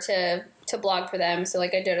before to blog for them. So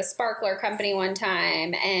like I did a sparkler company one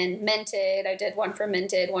time, and Minted. I did one for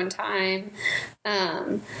Minted one time.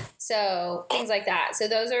 So things like that. So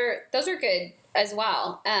those are good as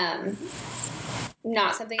well.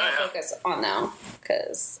 Not something I focus on though,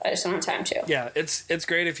 because I just don't have time to. Yeah, it's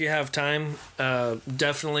great if you have time.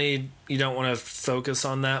 Definitely, you don't want to focus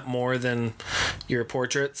on that more than your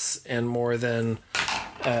portraits and more than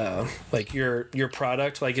like your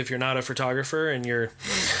product. Like if you're not a photographer and you're,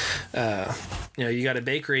 you got a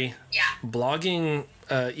bakery, blogging.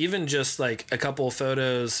 Even just like a couple of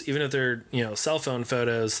photos, even if they're cell phone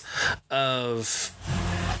photos of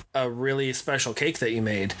a really special cake that you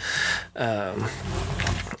made,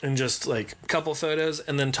 and just like a couple photos,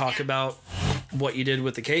 and then talk about what you did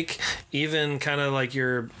with the cake, even kind of like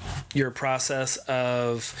your process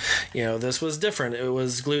of, this was different. It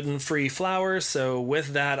was gluten-free flour, so with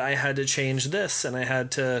that I had to change this, and I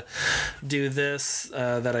had to do this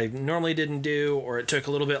that I normally didn't do, or it took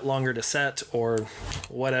a little bit longer to set, or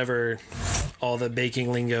whatever all the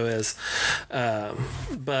baking lingo is.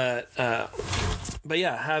 But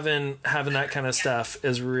yeah, having that kind of stuff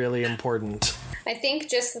is really important. I think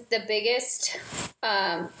just the biggest tip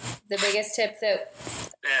that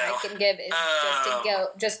I can give is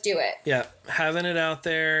just do it. Yeah, having it out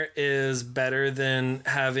there is better than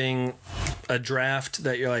having a draft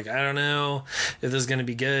that you're like, I don't know if this is going to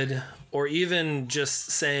be good, or even just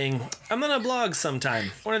saying, I'm going to blog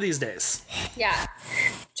sometime, one of these days. Yeah,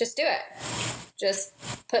 just do it. Just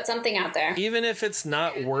put something out there. Even if it's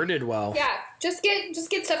not worded well. Yeah, just get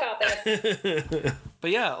stuff out there. But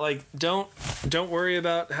yeah, like don't worry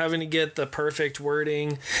about having to get the perfect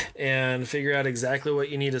wording and figure out exactly what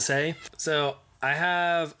you need to say. So I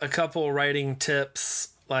have a couple writing tips,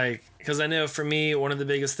 like, because I know for me, one of the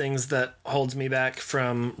biggest things that holds me back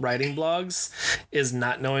from writing blogs is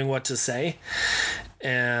not knowing what to say,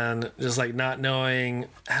 and just like not knowing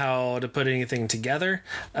how to put anything together,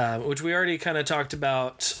 which we already kind of talked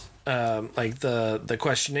about. Like the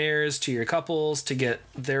questionnaires to your couples to get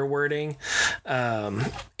their wording,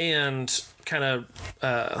 and kind of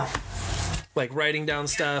like writing down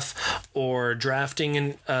stuff, or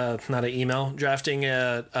drafting not an email, drafting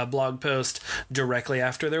a blog post directly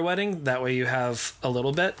after their wedding. That way you have a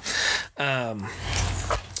little bit.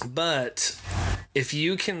 But if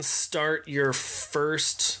you can start your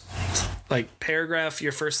first paragraph,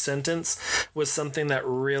 your first sentence with something that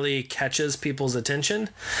really catches people's attention,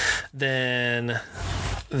 then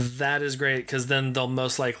that is great, because then they'll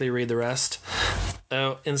most likely read the rest.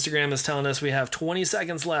 Oh, Instagram is telling us we have 20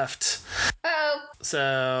 seconds left. Uh-oh.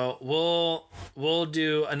 So we'll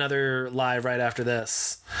do another live right after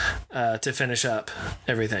this to finish up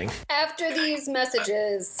everything. After these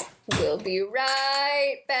messages, we'll be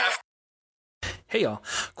right back. Hey y'all,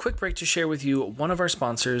 quick break to share with you one of our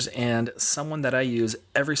sponsors and someone that I use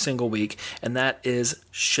every single week, and that is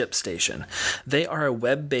ShipStation. They are a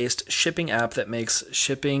web-based shipping app that makes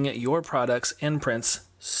shipping your products and prints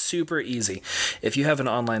super easy. If you have an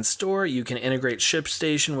online store, you can integrate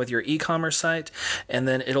ShipStation with your e-commerce site, and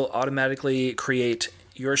then it'll automatically create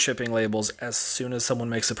your shipping labels as soon as someone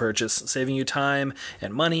makes a purchase, saving you time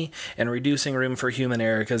and money and reducing room for human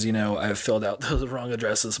error because, I've filled out those wrong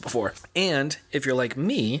addresses before. And if you're like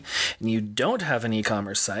me and you don't have an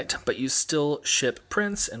e-commerce site, but you still ship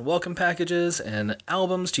prints and welcome packages and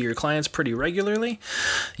albums to your clients pretty regularly,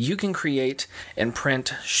 you can create and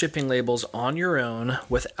print shipping labels on your own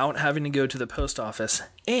without having to go to the post office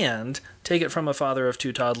and take it from a father of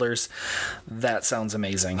 2 toddlers. That sounds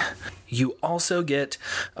amazing. You also get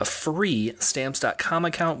a free Stamps.com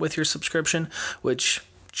account with your subscription, which,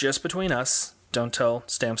 just between us, don't tell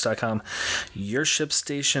Stamps.com, your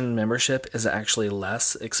ShipStation membership is actually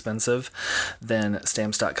less expensive than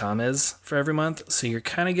Stamps.com is for every month, so you're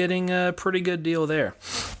kind of getting a pretty good deal there.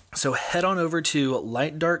 So head on over to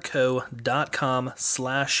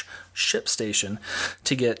lightdarkco.com/ShipStation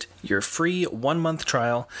to get your free 1-month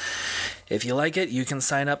trial. If you like it, you can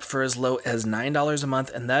sign up for as low as $9 a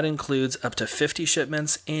month, and that includes up to 50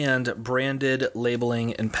 shipments and branded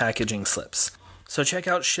labeling and packaging slips. So check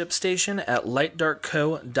out ShipStation at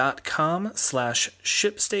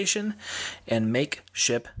lightdarkco.com/ShipStation and make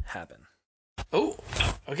ship happen. Oh,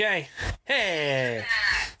 okay. Hey,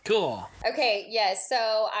 cool. Okay, yes.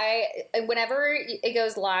 So whenever it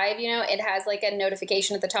goes live, it has like a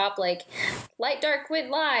notification at the top, like Light Dark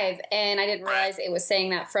went live, and I didn't realize it was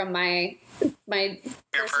saying that from my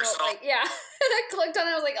personal. Like, yeah. And I clicked on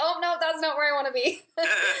it. I was like, oh no, that's not where I want to be.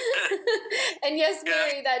 And yes,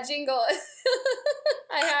 Mary, that jingle,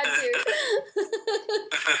 I had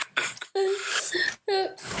to.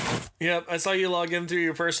 Yep, I saw you log in through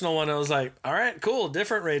your personal one. I was like, all right, cool,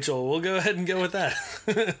 different Rachel. We'll go ahead and go with that.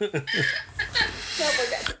 No,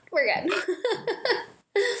 we're good.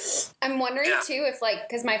 I'm wondering too if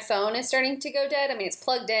because my phone is starting to go dead. I mean, it's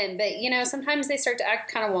plugged in, but sometimes they start to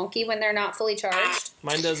act kind of wonky when they're not fully charged.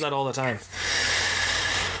 Mine does that all the time.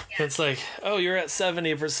 It's like, oh, you're at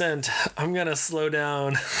 70%. I'm gonna slow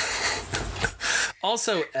down.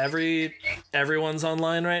 Also, everyone's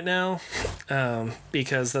online right now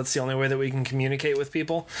because that's the only way that we can communicate with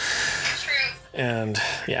people. And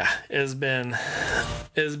yeah, it's been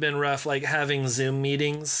rough, like having Zoom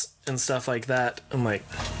meetings and stuff like that. I'm like,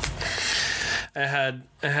 I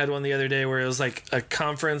had one the other day where it was like a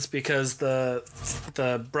conference because the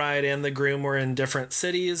bride and the groom were in different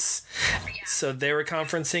cities, so they were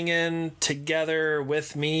conferencing in together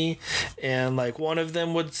with me, and like one of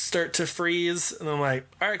them would start to freeze, and I'm like,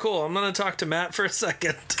 all right, cool, I'm gonna talk to Matt for a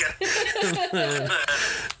second.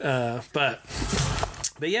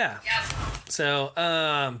 But yeah. So,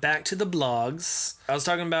 back to the blogs. I was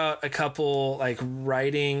talking about a couple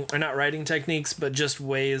not writing techniques, but just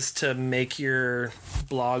ways to make your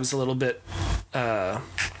blogs a little bit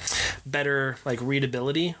better, like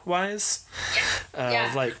readability wise.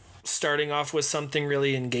 Like starting off with something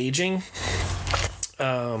really engaging.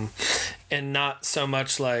 And not so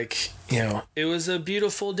much like, it was a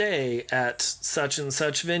beautiful day at such and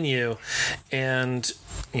such venue, and,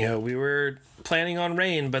 we were planning on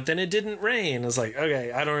rain, but then it didn't rain. It's like,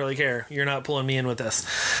 okay, I don't really care. You're not pulling me in with this.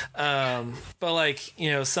 But like,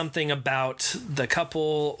 something about the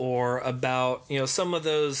couple or about, some of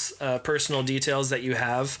those personal details that you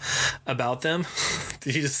have about them.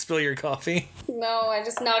 Did you just spill your coffee? No, I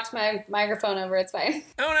just knocked my microphone over. It's fine.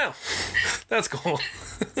 Oh no. That's cool.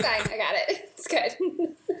 It's fine. I got it. It's good.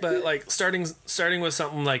 But like starting with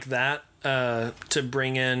something like that to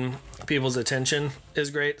bring in people's attention is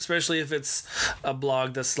great, especially if it's a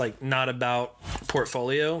blog that's like not about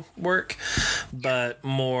portfolio work, but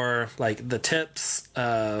more like the tips,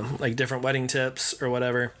 like different wedding tips or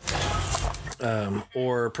whatever,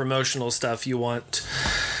 or promotional stuff you want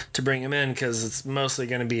to bring them in, because it's mostly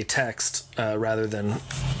going to be text rather than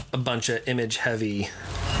a bunch of image heavy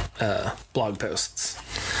blog posts.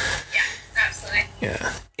 Absolutely.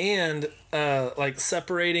 Yeah. And like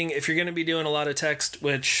separating, if you're going to be doing a lot of text,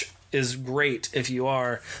 which is great if you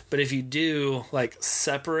are, but if you do, like,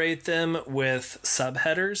 separate them with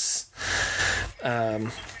subheaders,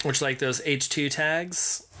 which like those H2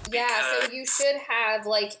 tags. Yeah, so you should have,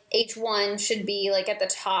 like, H1 should be, like, at the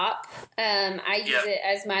top. I use it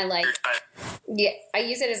as my, like, I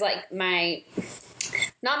use it as, like, my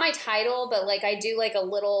not my title, but like I do like a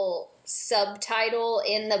little subtitle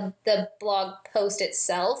in the blog post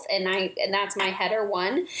itself, and that's my header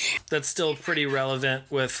one. That's still pretty relevant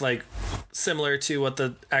with like similar to what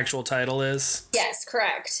the actual title is. Yes,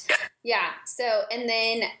 correct. Yeah. So, and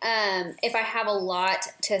then if I have a lot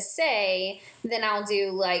to say, then I'll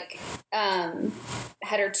do like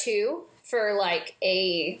header 2 for like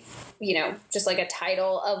a, just like a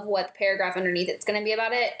title of what the paragraph underneath it's going to be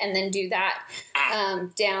about it, and then do that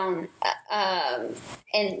down.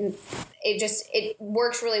 And it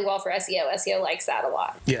works really well for SEO. SEO likes that a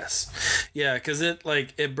lot. Yes. Yeah, because it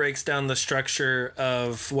breaks down the structure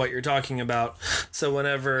of what you're talking about. So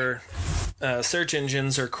whenever search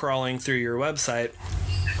engines are crawling through your website,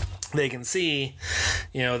 they can see,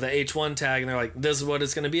 the H1 tag, and they're like, this is what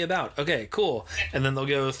it's going to be about. Okay, cool. And then they'll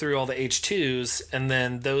go through all the H2s, and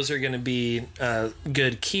then those are going to be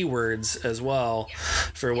good keywords as well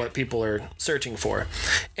for what people are searching for.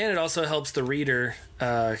 And it also helps the reader,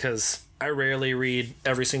 because I rarely read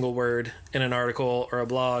every single word in an article or a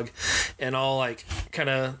blog, and I'll like kind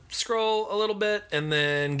of scroll a little bit and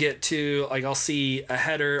then get to like, I'll see a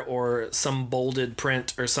header or some bolded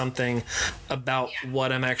print or something about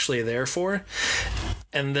what I'm actually there for.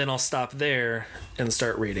 And then I'll stop there and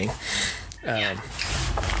start reading.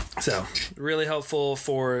 So really helpful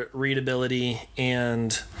for readability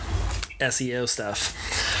and SEO stuff.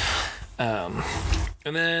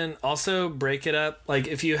 And then also break it up. Like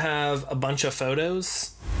if you have a bunch of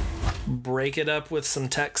photos, break it up with some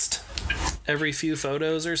text every few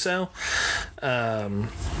photos or so.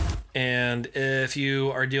 And if you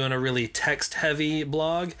are doing a really text heavy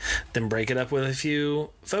blog, then break it up with a few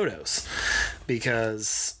photos,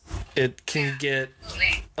 because it can get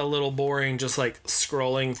a little boring just like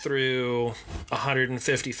scrolling through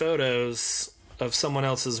 150 photos of someone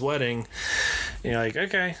else's wedding. You're like,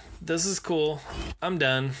 okay, this is cool, I'm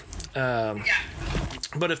done.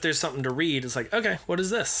 But if there's something to read, it's like, okay, what is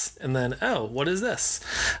this? And then, oh, what is this?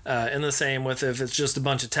 And the same with if it's just a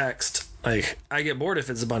bunch of text. Like, I get bored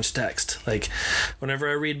if it's a bunch of text. Like, whenever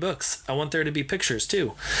I read books, I want there to be pictures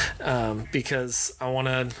too, because I want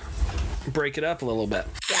to break it up a little bit.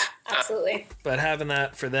 Yeah, absolutely. But having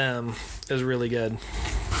that for them is really good.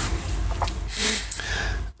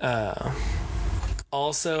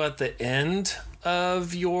 Also, at the end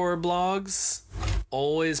of your blogs,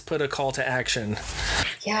 always put a call to action.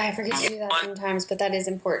 Yeah, I forget to do that sometimes, but that is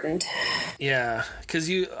important. Yeah, because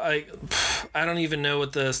I don't even know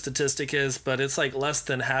what the statistic is, but it's like less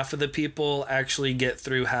than half of the people actually get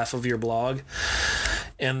through half of your blog.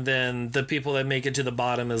 And then the people that make it to the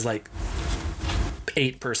bottom is like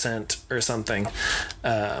 8% or something,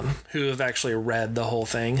 who have actually read the whole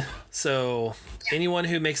thing. So anyone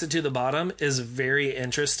who makes it to the bottom is very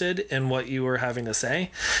interested in what you were having to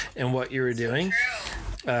say and what you were doing.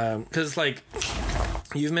 Because like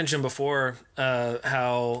you've mentioned before,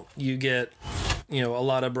 how you get, a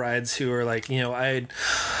lot of brides who are like, I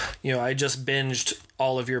just binged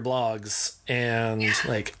all of your blogs, and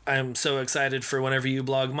like, I'm so excited for whenever you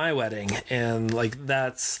blog my wedding. And like,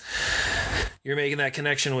 you're making that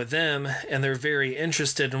connection with them, and they're very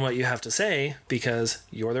interested in what you have to say because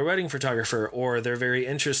you're their wedding photographer, or they're very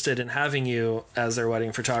interested in having you as their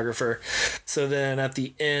wedding photographer. So then at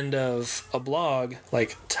the end of a blog,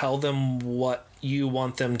 like, tell them what you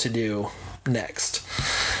want them to do next.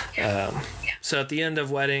 So at the end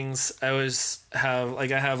of weddings, I always have,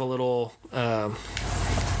 like, I have a little, I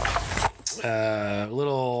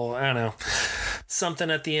don't know,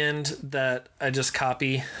 something at the end that I just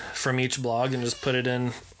copy from each blog and just put it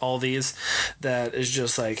in all these. That is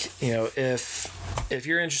just like, if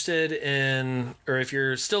you're interested in, or if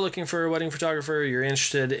you're still looking for a wedding photographer, you're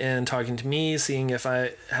interested in talking to me, seeing if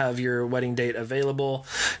I have your wedding date available,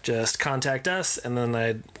 just contact us. And then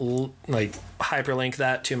I'd like hyperlink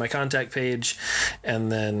that to my contact page,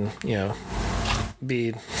 and then,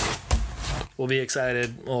 we'll be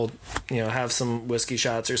excited. We'll, have some whiskey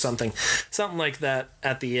shots or something like that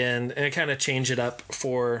at the end, and kind of change it up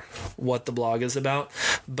for what the blog is about,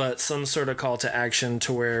 but some sort of call to action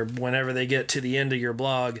to where whenever they get to the end of your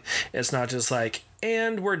blog, it's not just like,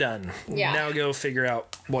 and we're done. Yeah. Now go figure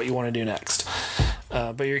out what you want to do next.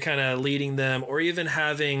 But you're kind of leading them, or even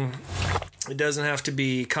having, it doesn't have to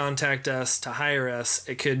be contact us to hire us.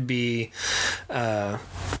 It could be, this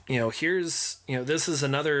is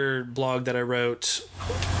another blog that I wrote,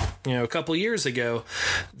 a couple years ago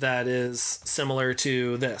that is similar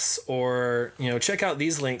to this, or, check out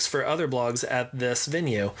these links for other blogs at this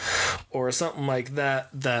venue, or something like that,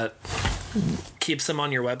 keeps them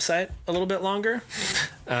on your website a little bit longer,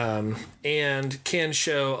 and can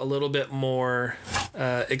show a little bit more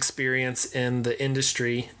experience in the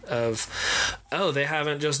industry of, oh, they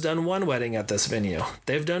haven't just done one wedding at this venue.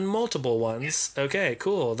 They've done multiple ones. Okay,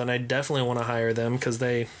 cool. Then I definitely want to hire them because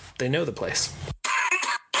they know the place.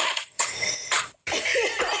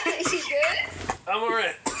 You good? I'm all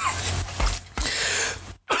right.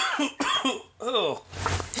 Oh,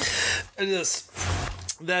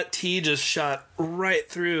 that tea just shot right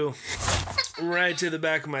through, right to the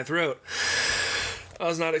back of my throat. I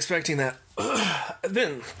was not expecting that. I've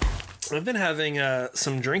been having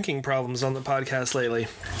some drinking problems on the podcast lately.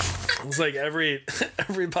 It's like every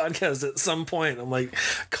podcast at some point I'm like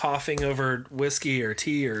coughing over whiskey or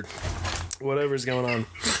tea or whatever's going on.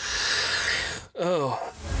 Oh.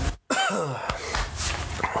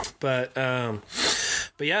 But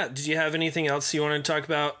yeah, did you have anything else you wanted to talk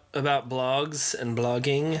about blogs and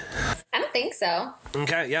blogging? I don't think so.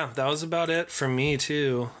 Okay, yeah, that was about it for me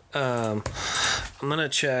too. I'm gonna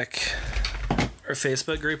check our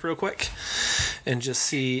Facebook group real quick and just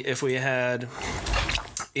see if we had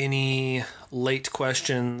any late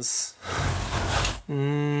questions.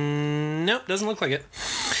 Nope, doesn't look like it.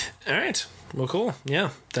 All right. Well, cool. Yeah,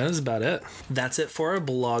 that is about it. That's it for our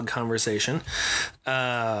blog conversation.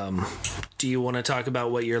 Do you want to talk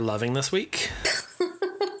about what you're loving this week?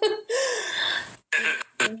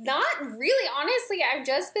 Not really. Honestly, I've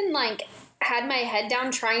just been had my head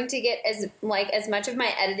down trying to get as much of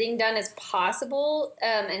my editing done as possible.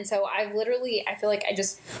 And so I feel like I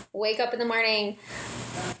just wake up in the morning,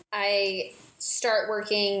 I start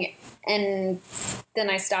working, and then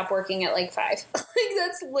I stop working at 5.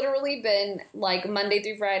 That's literally been Monday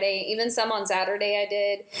through Friday, even some on Saturday I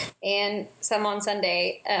did, and some on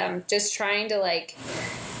Sunday. Just trying to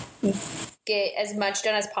get as much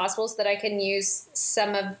done as possible so that I can use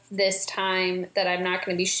some of this time that I'm not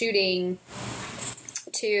going to be shooting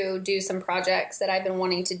to do some projects that I've been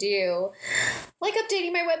wanting to do, like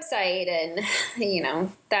updating my website and,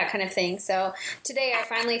 that kind of thing. So today I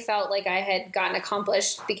finally felt like I had gotten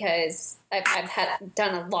accomplished because I've had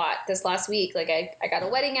done a lot this last week. I got a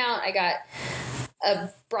wedding out. I got a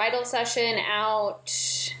bridal session out,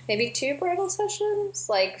 maybe 2 bridal sessions,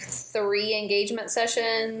 3 engagement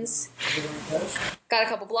sessions. Got a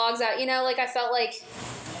couple blogs out. I felt like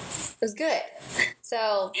it was good.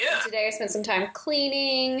 So today I spent some time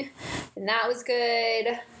cleaning, and that was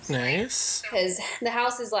good. Nice. Because the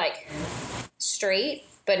house is straight,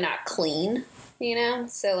 but not clean,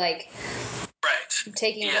 So right. I'm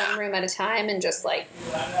taking one room at a time and just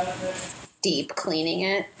deep cleaning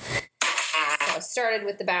it. So I started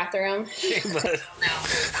with the bathroom. But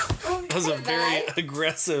that was a very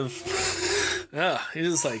aggressive. He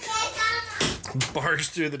just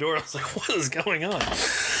barged through the door. I was like, what is going on?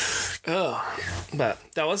 Oh, but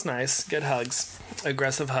that was nice. Good hugs.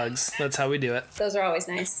 Aggressive hugs. That's how we do it. Those are always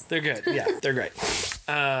nice. They're good. Yeah, they're great.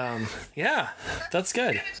 Yeah, that's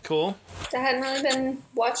good. Cool. I hadn't really been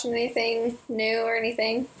watching anything new or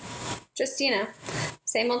anything. Just,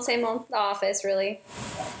 same old, The Office, really.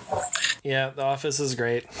 Yeah, The Office is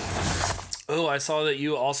great. Oh, I saw that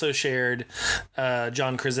you also shared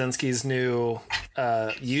John Krasinski's new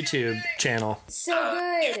YouTube channel. So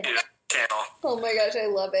good. Oh my gosh, I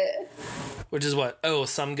love it. Which is what? Oh,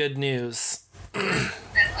 Some Good News. I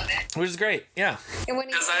love it. Which is great, yeah. And when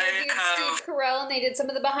he interviewed Steve Carell and they did some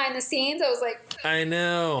of the behind the scenes, I was like... I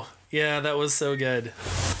know. Yeah, that was so good.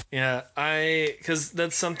 Yeah, because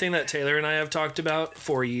that's something that Taylor and I have talked about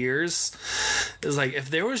for years. Is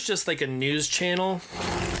if there was just a news channel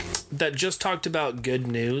that just talked about good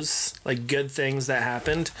news, good things that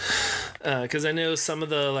happened. Because I know some of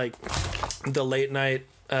the late night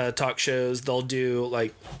talk shows, they'll do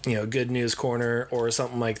Good News Corner or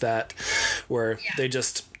something like that, where they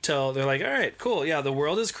just they're all right, cool, yeah, the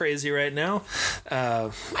world is crazy right now,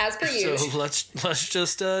 as per usual. So let's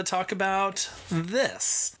just talk about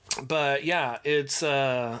this. But yeah, it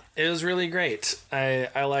was really great.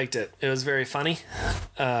 I liked it. It was very funny.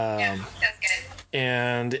 Yeah, that's good.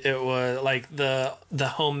 And it was the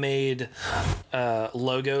homemade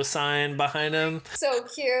logo sign behind him. So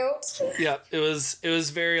cute. Yeah, it was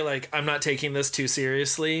very I'm not taking this too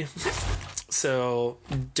seriously. So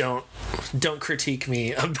don't critique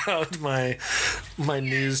me about my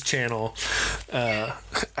news channel.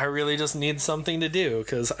 I really just need something to do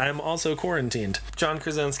because I'm also quarantined. John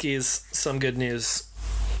Krasinski's Some Good News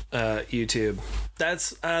YouTube.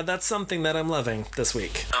 That's something that I'm loving this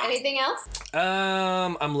week. Anything else?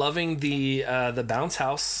 I'm loving the bounce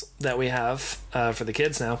house that we have for the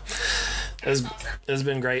kids now. It's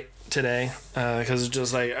been great. today because it's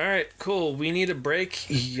just like, all right, cool, we need a break.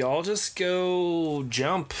 Y'all just go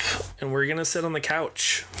jump, and we're gonna sit on the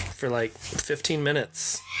couch for like 15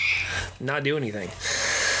 minutes, not do anything.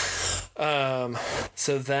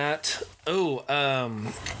 So that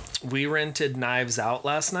we rented Knives Out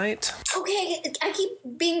last night. Okay, I keep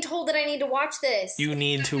being told that I need to watch this. You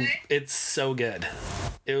need to. It's so good.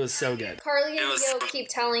 It was so good. Carly and Leo keep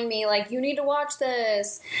telling me, like, you need to watch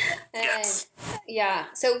this. And yeah,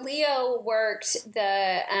 so Leo worked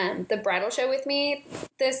the bridal show with me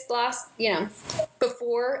this last,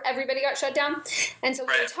 before everybody got shut down. And so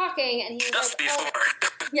we were talking, and he was just like,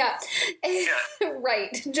 before. yeah.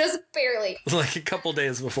 Right, just barely. Like a couple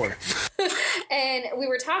days before. And we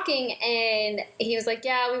were talking, and he was like,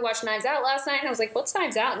 yeah, we watched Knives Out last night. And I was like, what's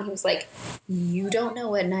Knives Out? And he was like, you don't know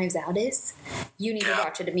what Knives Out is? You need to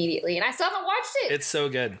watch it immediately. And I still haven't watched it. It's so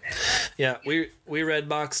good. Yeah, we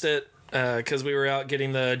Redboxed it because we were out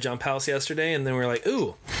getting the Jump House yesterday, and then we were like,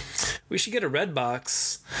 ooh, we should get a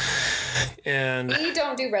Redbox. And we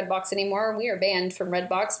don't do Redbox anymore. We are banned from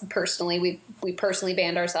Redbox. Personally, we personally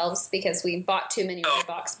banned ourselves because we bought too many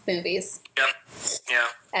Redbox movies. Yep. Yeah.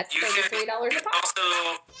 At $33 a pop.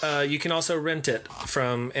 Also, you can also rent it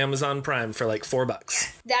from Amazon Prime for like $4.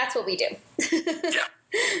 That's what we do. yeah.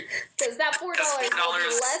 Because that $4 will be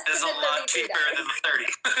less is than a lot cheaper than the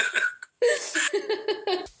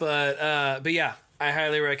 30. But yeah, I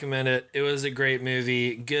highly recommend it. It was a great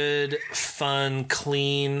movie. Good, fun,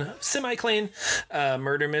 clean, semi-clean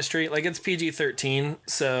murder mystery. Like, it's PG-13,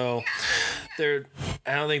 so I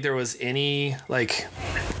don't think there was any, like,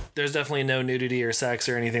 there's definitely no nudity or sex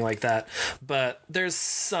or anything like that. But there's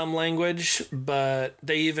some language, but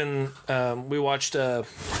they even, we watched a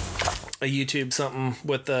YouTube something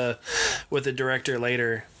with the director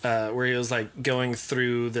later where he was like going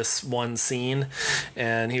through this one scene,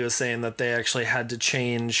 and he was saying that they actually had to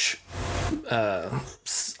change a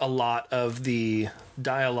lot of the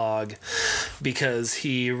dialogue because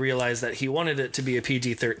he realized that he wanted it to be a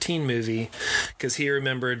PG-13 movie because he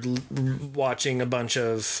remembered watching a bunch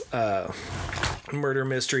of murder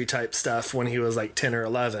mystery type stuff when he was like 10 or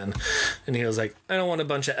 11, and he was like, I don't want a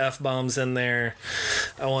bunch of F-bombs in there.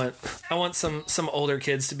 I want some older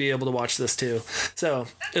kids to be able to watch this too. So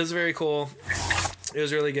it was very cool. It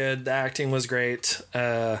was really good. The acting was great.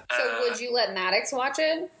 So would you let Maddox watch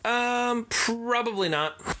it? Probably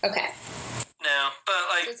not. Okay. No, but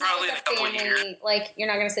like It's probably not a like couple a years. family. Like, you're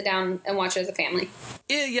not going to sit down and watch it as a family.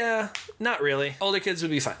 Yeah, not really. Older kids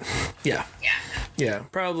would be fine. Yeah.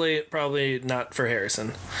 Probably not for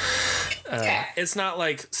Harrison. Okay. It's not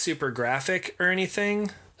like super graphic or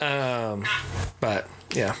anything. But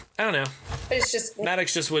yeah, I don't know. But it's just...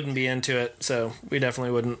 Maddox just wouldn't be into it, so we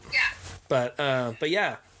definitely wouldn't. Yeah. But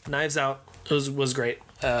yeah, Knives Out was great.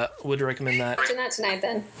 Would recommend that. Watching that tonight,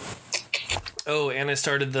 then. Oh, and I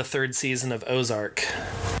started the 3rd season of Ozark.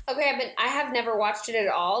 Okay, I have never watched it at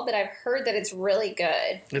all, but I've heard that it's really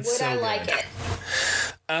good. It's Would so I good. like it?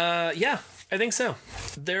 Yeah, I think so.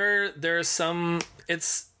 There's some.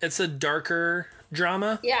 It's a darker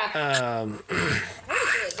drama. Yeah.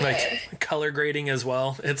 Really Like color grading as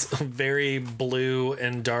well. It's very blue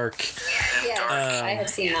and dark. yes, I have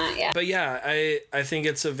seen that, yeah. But yeah, I think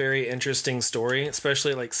it's a very interesting story,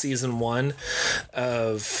 especially like season 1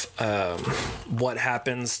 of what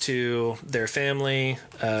happens to their family,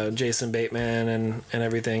 Jason Bateman and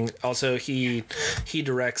everything. Also, he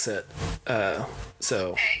directs it,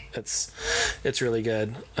 so it's really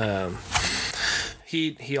good.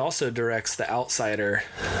 He also directs The Outsider,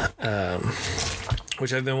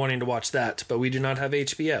 which I've been wanting to watch that, but we do not have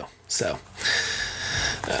HBO, so.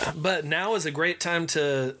 But now is a great time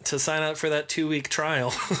to sign up for that 2-week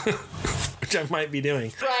trial, which I might be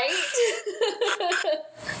doing. Right?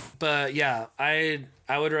 But yeah, I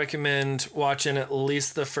would recommend watching at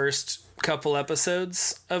least the first couple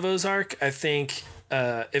episodes of Ozark. I think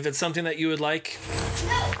if it's something that you would like,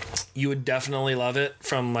 you would definitely love it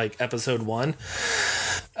from like episode 1.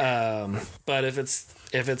 But if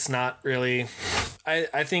it's not really,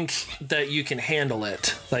 I think that you can handle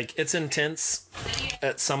it. Like, it's intense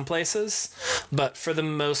at some places, but for the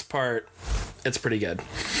most part, it's pretty good.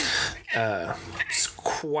 It's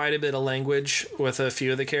quite a bit of language with a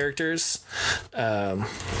few of the characters.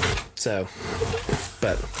 So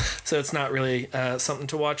it's not really something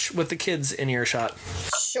to watch with the kids in earshot.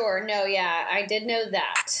 Sure, no, yeah, I did know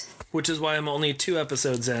that. Which is why I'm only 2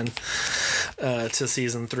 episodes in to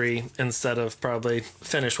season 3 instead of probably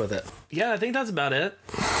finished with it. Yeah, I think that's about it.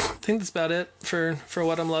 For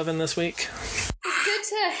what I'm loving this week. It's good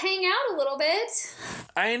to hang out a little bit.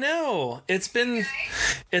 I know. It's been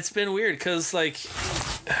weird because like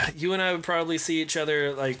you and I would probably see each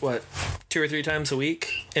other like what, 2 or 3 times a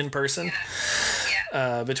week in person,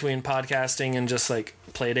 between podcasting and just like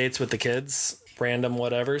play dates with the kids, random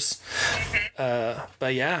whatevers.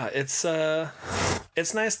 But yeah, it's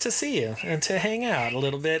nice to see you and to hang out a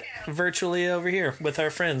little bit virtually over here with our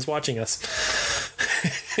friends watching us.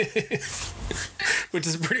 Which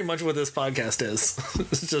is pretty much what this podcast is.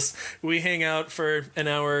 It's just we hang out for an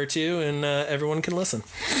hour or two, and everyone can listen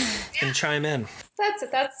and chime in.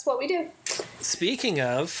 That's what we do. Speaking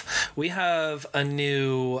of, we have a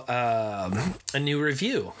new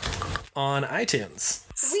review on iTunes.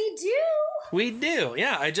 We do. We do.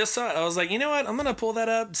 Yeah, I just saw it. I was like, you know what? I'm going to pull that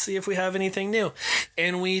up, see if we have anything new.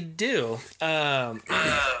 And we do. So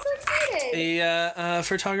excited. A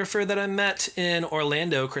photographer that I met in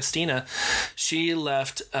Orlando, Christina, she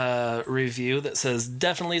left a review that says,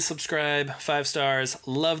 definitely subscribe, 5 stars,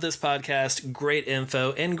 love this podcast, great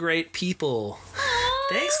info, and great people.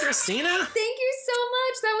 Thanks, Christina. Thank you so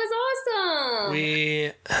much. That was awesome.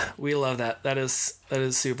 We love that. That is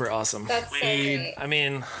super awesome. That's so great. I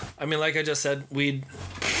mean, like I just said, we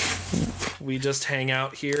just hang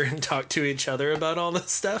out here and talk to each other about all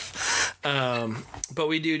this stuff. But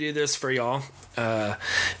we do this for y'all.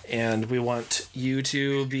 And we want you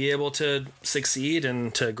to be able to succeed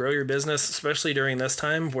and to grow your business, especially during this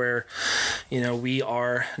time where, we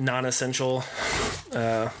are non-essential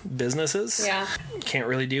businesses. Yeah. Can't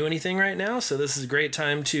really do anything right now. So this is a great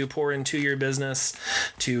time to pour into your business,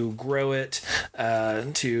 to grow it,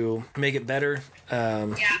 to make it better,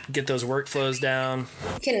 get those workflows down.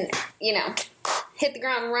 You can, hit the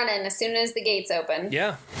ground running as soon as the gates open.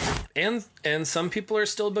 Yeah. And some people are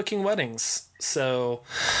still booking weddings. So,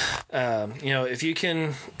 if you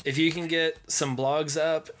can get some blogs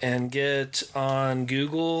up and get on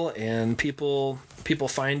Google and people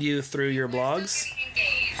find you through your blogs.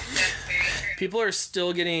 People are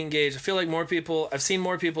still getting engaged. I feel like I've seen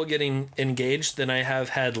more people getting engaged than I have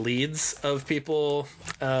had leads of people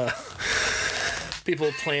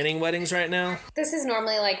planning weddings right now. This is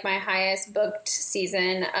normally like my highest booked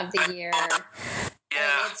season of the year. Yeah.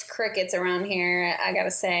 And it's crickets around here, I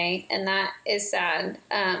gotta say, and that is sad.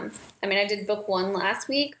 I mean, I did book one last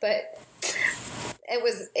week, but it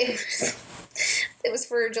was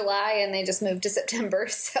for July, and they just moved to September,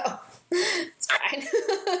 so it's fine.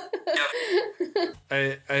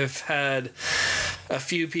 I've had a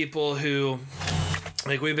few people who,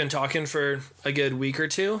 like, we've been talking for a good week or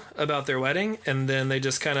two about their wedding, and then they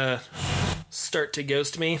just kind of start to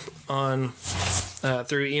ghost me on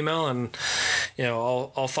through email, and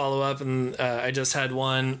I'll follow up. And I just had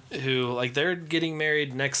one who, like, they're getting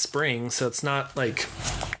married next spring, so it's not like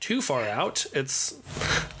too far out. It's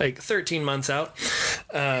like 13 months out.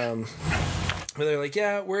 But they're like,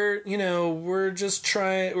 yeah, we're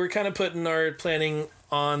kind of putting our planning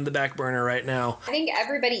on the back burner right now. I think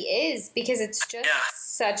everybody is, because it's just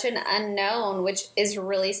such an unknown, which is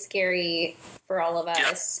really scary for all of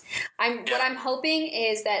us. What I'm hoping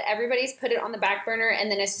is that everybody's put it on the back burner,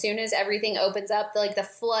 and then as soon as everything opens up, like, the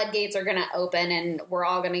floodgates are going to open and we're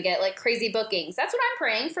all going to get like crazy bookings. That's what I'm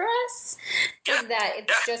praying for us, is that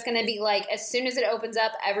it's just going to be like, as soon as it opens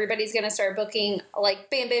up, everybody's going to start booking, like,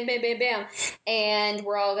 bam, bam, bam, bam, bam. And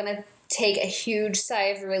we're all going to take a huge sigh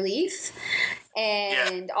of relief.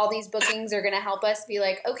 And all these bookings are going to help us be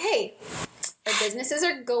like, okay, our businesses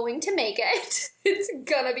are going to make it. It's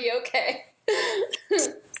going to be okay.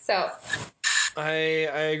 So I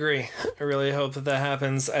agree. I really hope that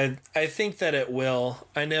happens. I think that it will.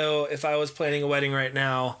 I know if I was planning a wedding right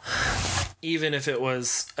now, even if it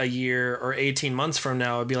was a year or 18 months from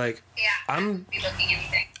now, I'd be like, I'm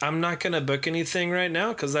not going to book anything right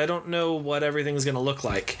now because I don't know what everything's going to look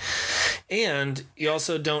like. And you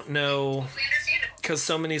also don't know, because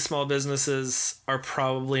so many small businesses are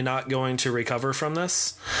probably not going to recover from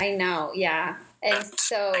this. I know, yeah. And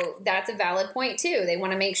so that's a valid point, too. They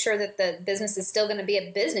want to make sure that the business is still going to be a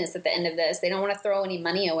business at the end of this. They don't want to throw any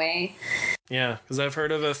money away. Yeah, because I've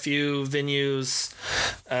heard of a few venues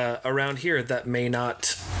around here that may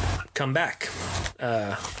not come back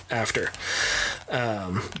after.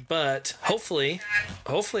 But hopefully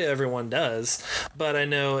everyone does. But I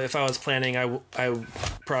know if I was planning, I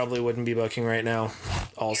probably wouldn't be booking right now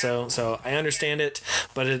also. So I understand it,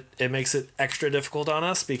 but it makes it extra difficult on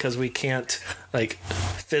us because we can't, like,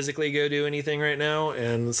 physically go do anything right now.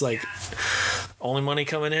 And it's like, only money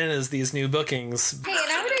coming in is these new bookings. Hey,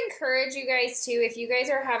 and I would encourage you guys too, if you guys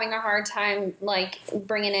are having a hard time, like,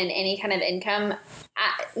 bringing in any kind of income,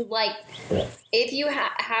 like, if you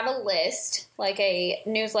have a list, like a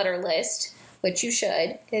newsletter list, which you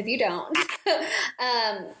should if you don't.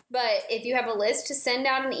 But if you have a list, to send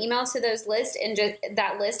out an email to those lists and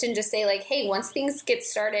just say like, hey, once things get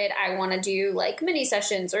started, I want to do like mini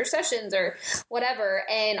sessions or whatever,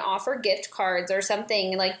 and offer gift cards or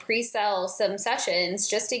something, like pre-sell some sessions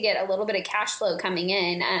just to get a little bit of cash flow coming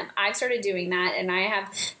in. I've started doing that, and I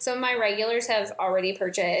have some of my regulars have already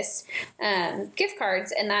purchased gift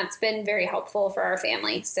cards, and that's been very helpful for our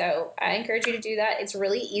family. So I encourage you to do that. It's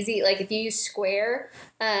really easy. Like if you use Square,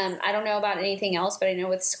 I don't know about anything else, but I know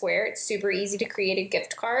with Square, it's super easy to create a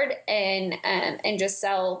gift card and just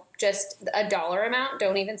sell just a dollar amount.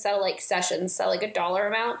 Don't even sell like sessions, sell like a dollar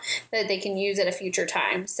amount that they can use at a future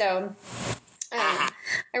time. So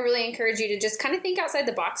I really encourage you to just kind of think outside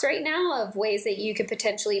the box right now of ways that you could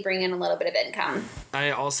potentially bring in a little bit of income.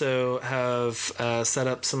 I also have set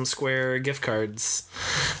up some Square gift cards,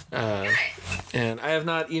 and I have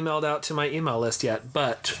not emailed out to my email list yet,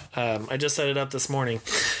 but I just set it up this morning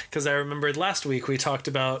because I remembered last week we talked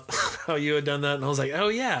about how you had done that, and I was like, oh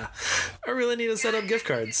yeah, I really need to set up gift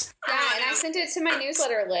cards. Yeah, and I sent it to my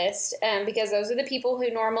newsletter list because those are the people who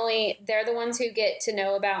normally, they're the ones who get to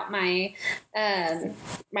know about my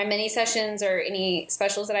mini sessions or any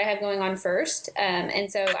specials that I have going on first.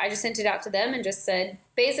 And so I just sent it out to them and just said,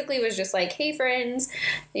 basically was just like, hey friends,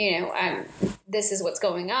 this is what's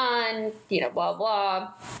going on, blah,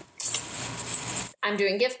 blah. I'm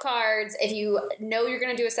doing gift cards. If you know you're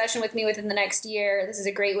going to do a session with me within the next year, this is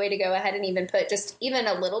a great way to go ahead and even put just even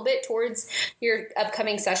a little bit towards your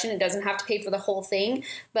upcoming session. It doesn't have to pay for the whole thing,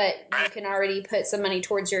 but you can already put some money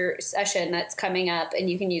towards your session that's coming up, and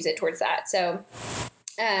you can use it towards that. So,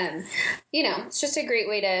 it's just a great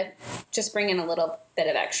way to just bring in a little bit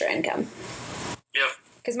of extra income. Yep.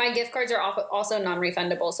 Because my gift cards are also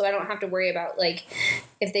non-refundable, so I don't have to worry about like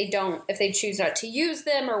if they choose not to use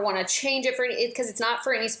them or want to change it because it's not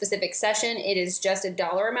for any specific session. It is just a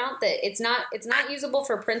dollar amount that it's not usable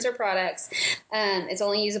for prints or products. It's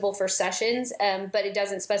only usable for sessions, but it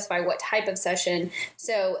doesn't specify what type of session.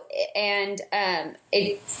 So I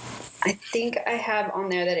think I have on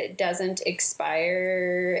there that it doesn't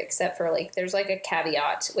expire except for like there's like a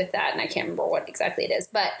caveat with that, and I can't remember what exactly it is,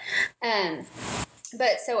 but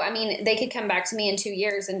so, I mean, they could come back to me in 2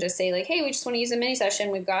 years and just say like, hey, we just want to use a mini session.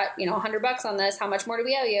 We've got, $100 on this. How much more do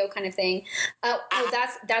we owe you? Kind of thing.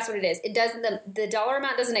 That's what it is. It doesn't, the dollar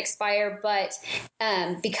amount doesn't expire, but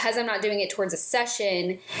because I'm not doing it towards a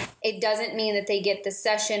session, it doesn't mean that they get the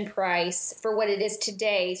session price for what it is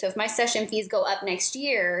today. So if my session fees go up next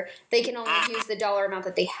year, they can only use the dollar amount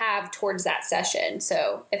that they have towards that session.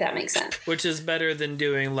 So if that makes sense. Which is better than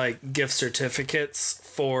doing like gift certificates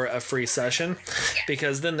for a free session,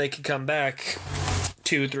 because then they could come back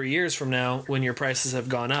 2-3 years from now when your prices have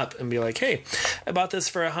gone up and be like, hey, I bought this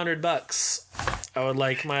for $100. I would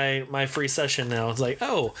like my free session now. It's like,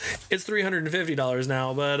 oh, it's $350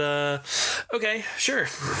 now, but okay, sure.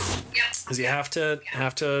 Because you have to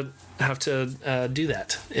do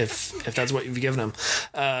that if that's what you've given them.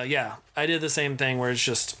 Yeah, I did the same thing where it's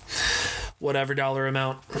just whatever dollar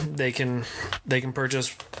amount they can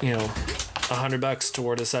purchase, $100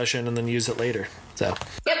 toward a session and then use it later. So.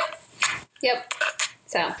 Yep.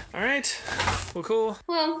 So. All right. Well, cool.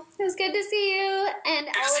 Well, it was good to see you and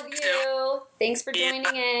all of you. Thanks for joining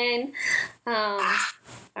in. All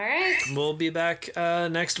right. We'll be back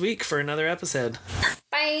next week for another episode.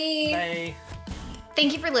 Bye. Bye.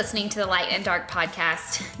 Thank you for listening to the Light and Dark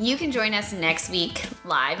podcast. You can join us next week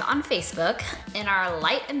live on Facebook in our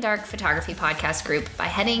Light and Dark Photography Podcast group by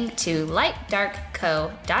heading to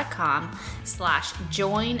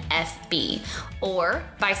lightdarkco.com/joinfb or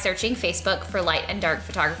by searching Facebook for Light and Dark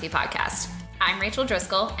Photography Podcast. I'm Rachel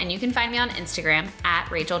Driscoll, and you can find me on Instagram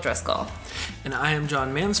at Rachel Driscoll. And I am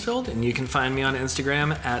John Mansfield, and you can find me on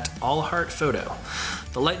Instagram at allheartphoto.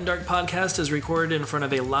 The Light and Dark podcast is recorded in front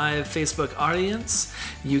of a live Facebook audience.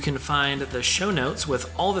 You can find the show notes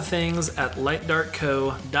with all the things at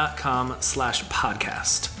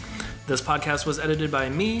lightdarkco.com/podcast. This podcast was edited by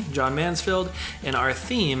me, John Mansfield, and our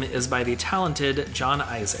theme is by the talented John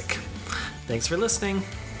Isaac. Thanks for listening.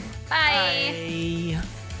 Bye. Bye.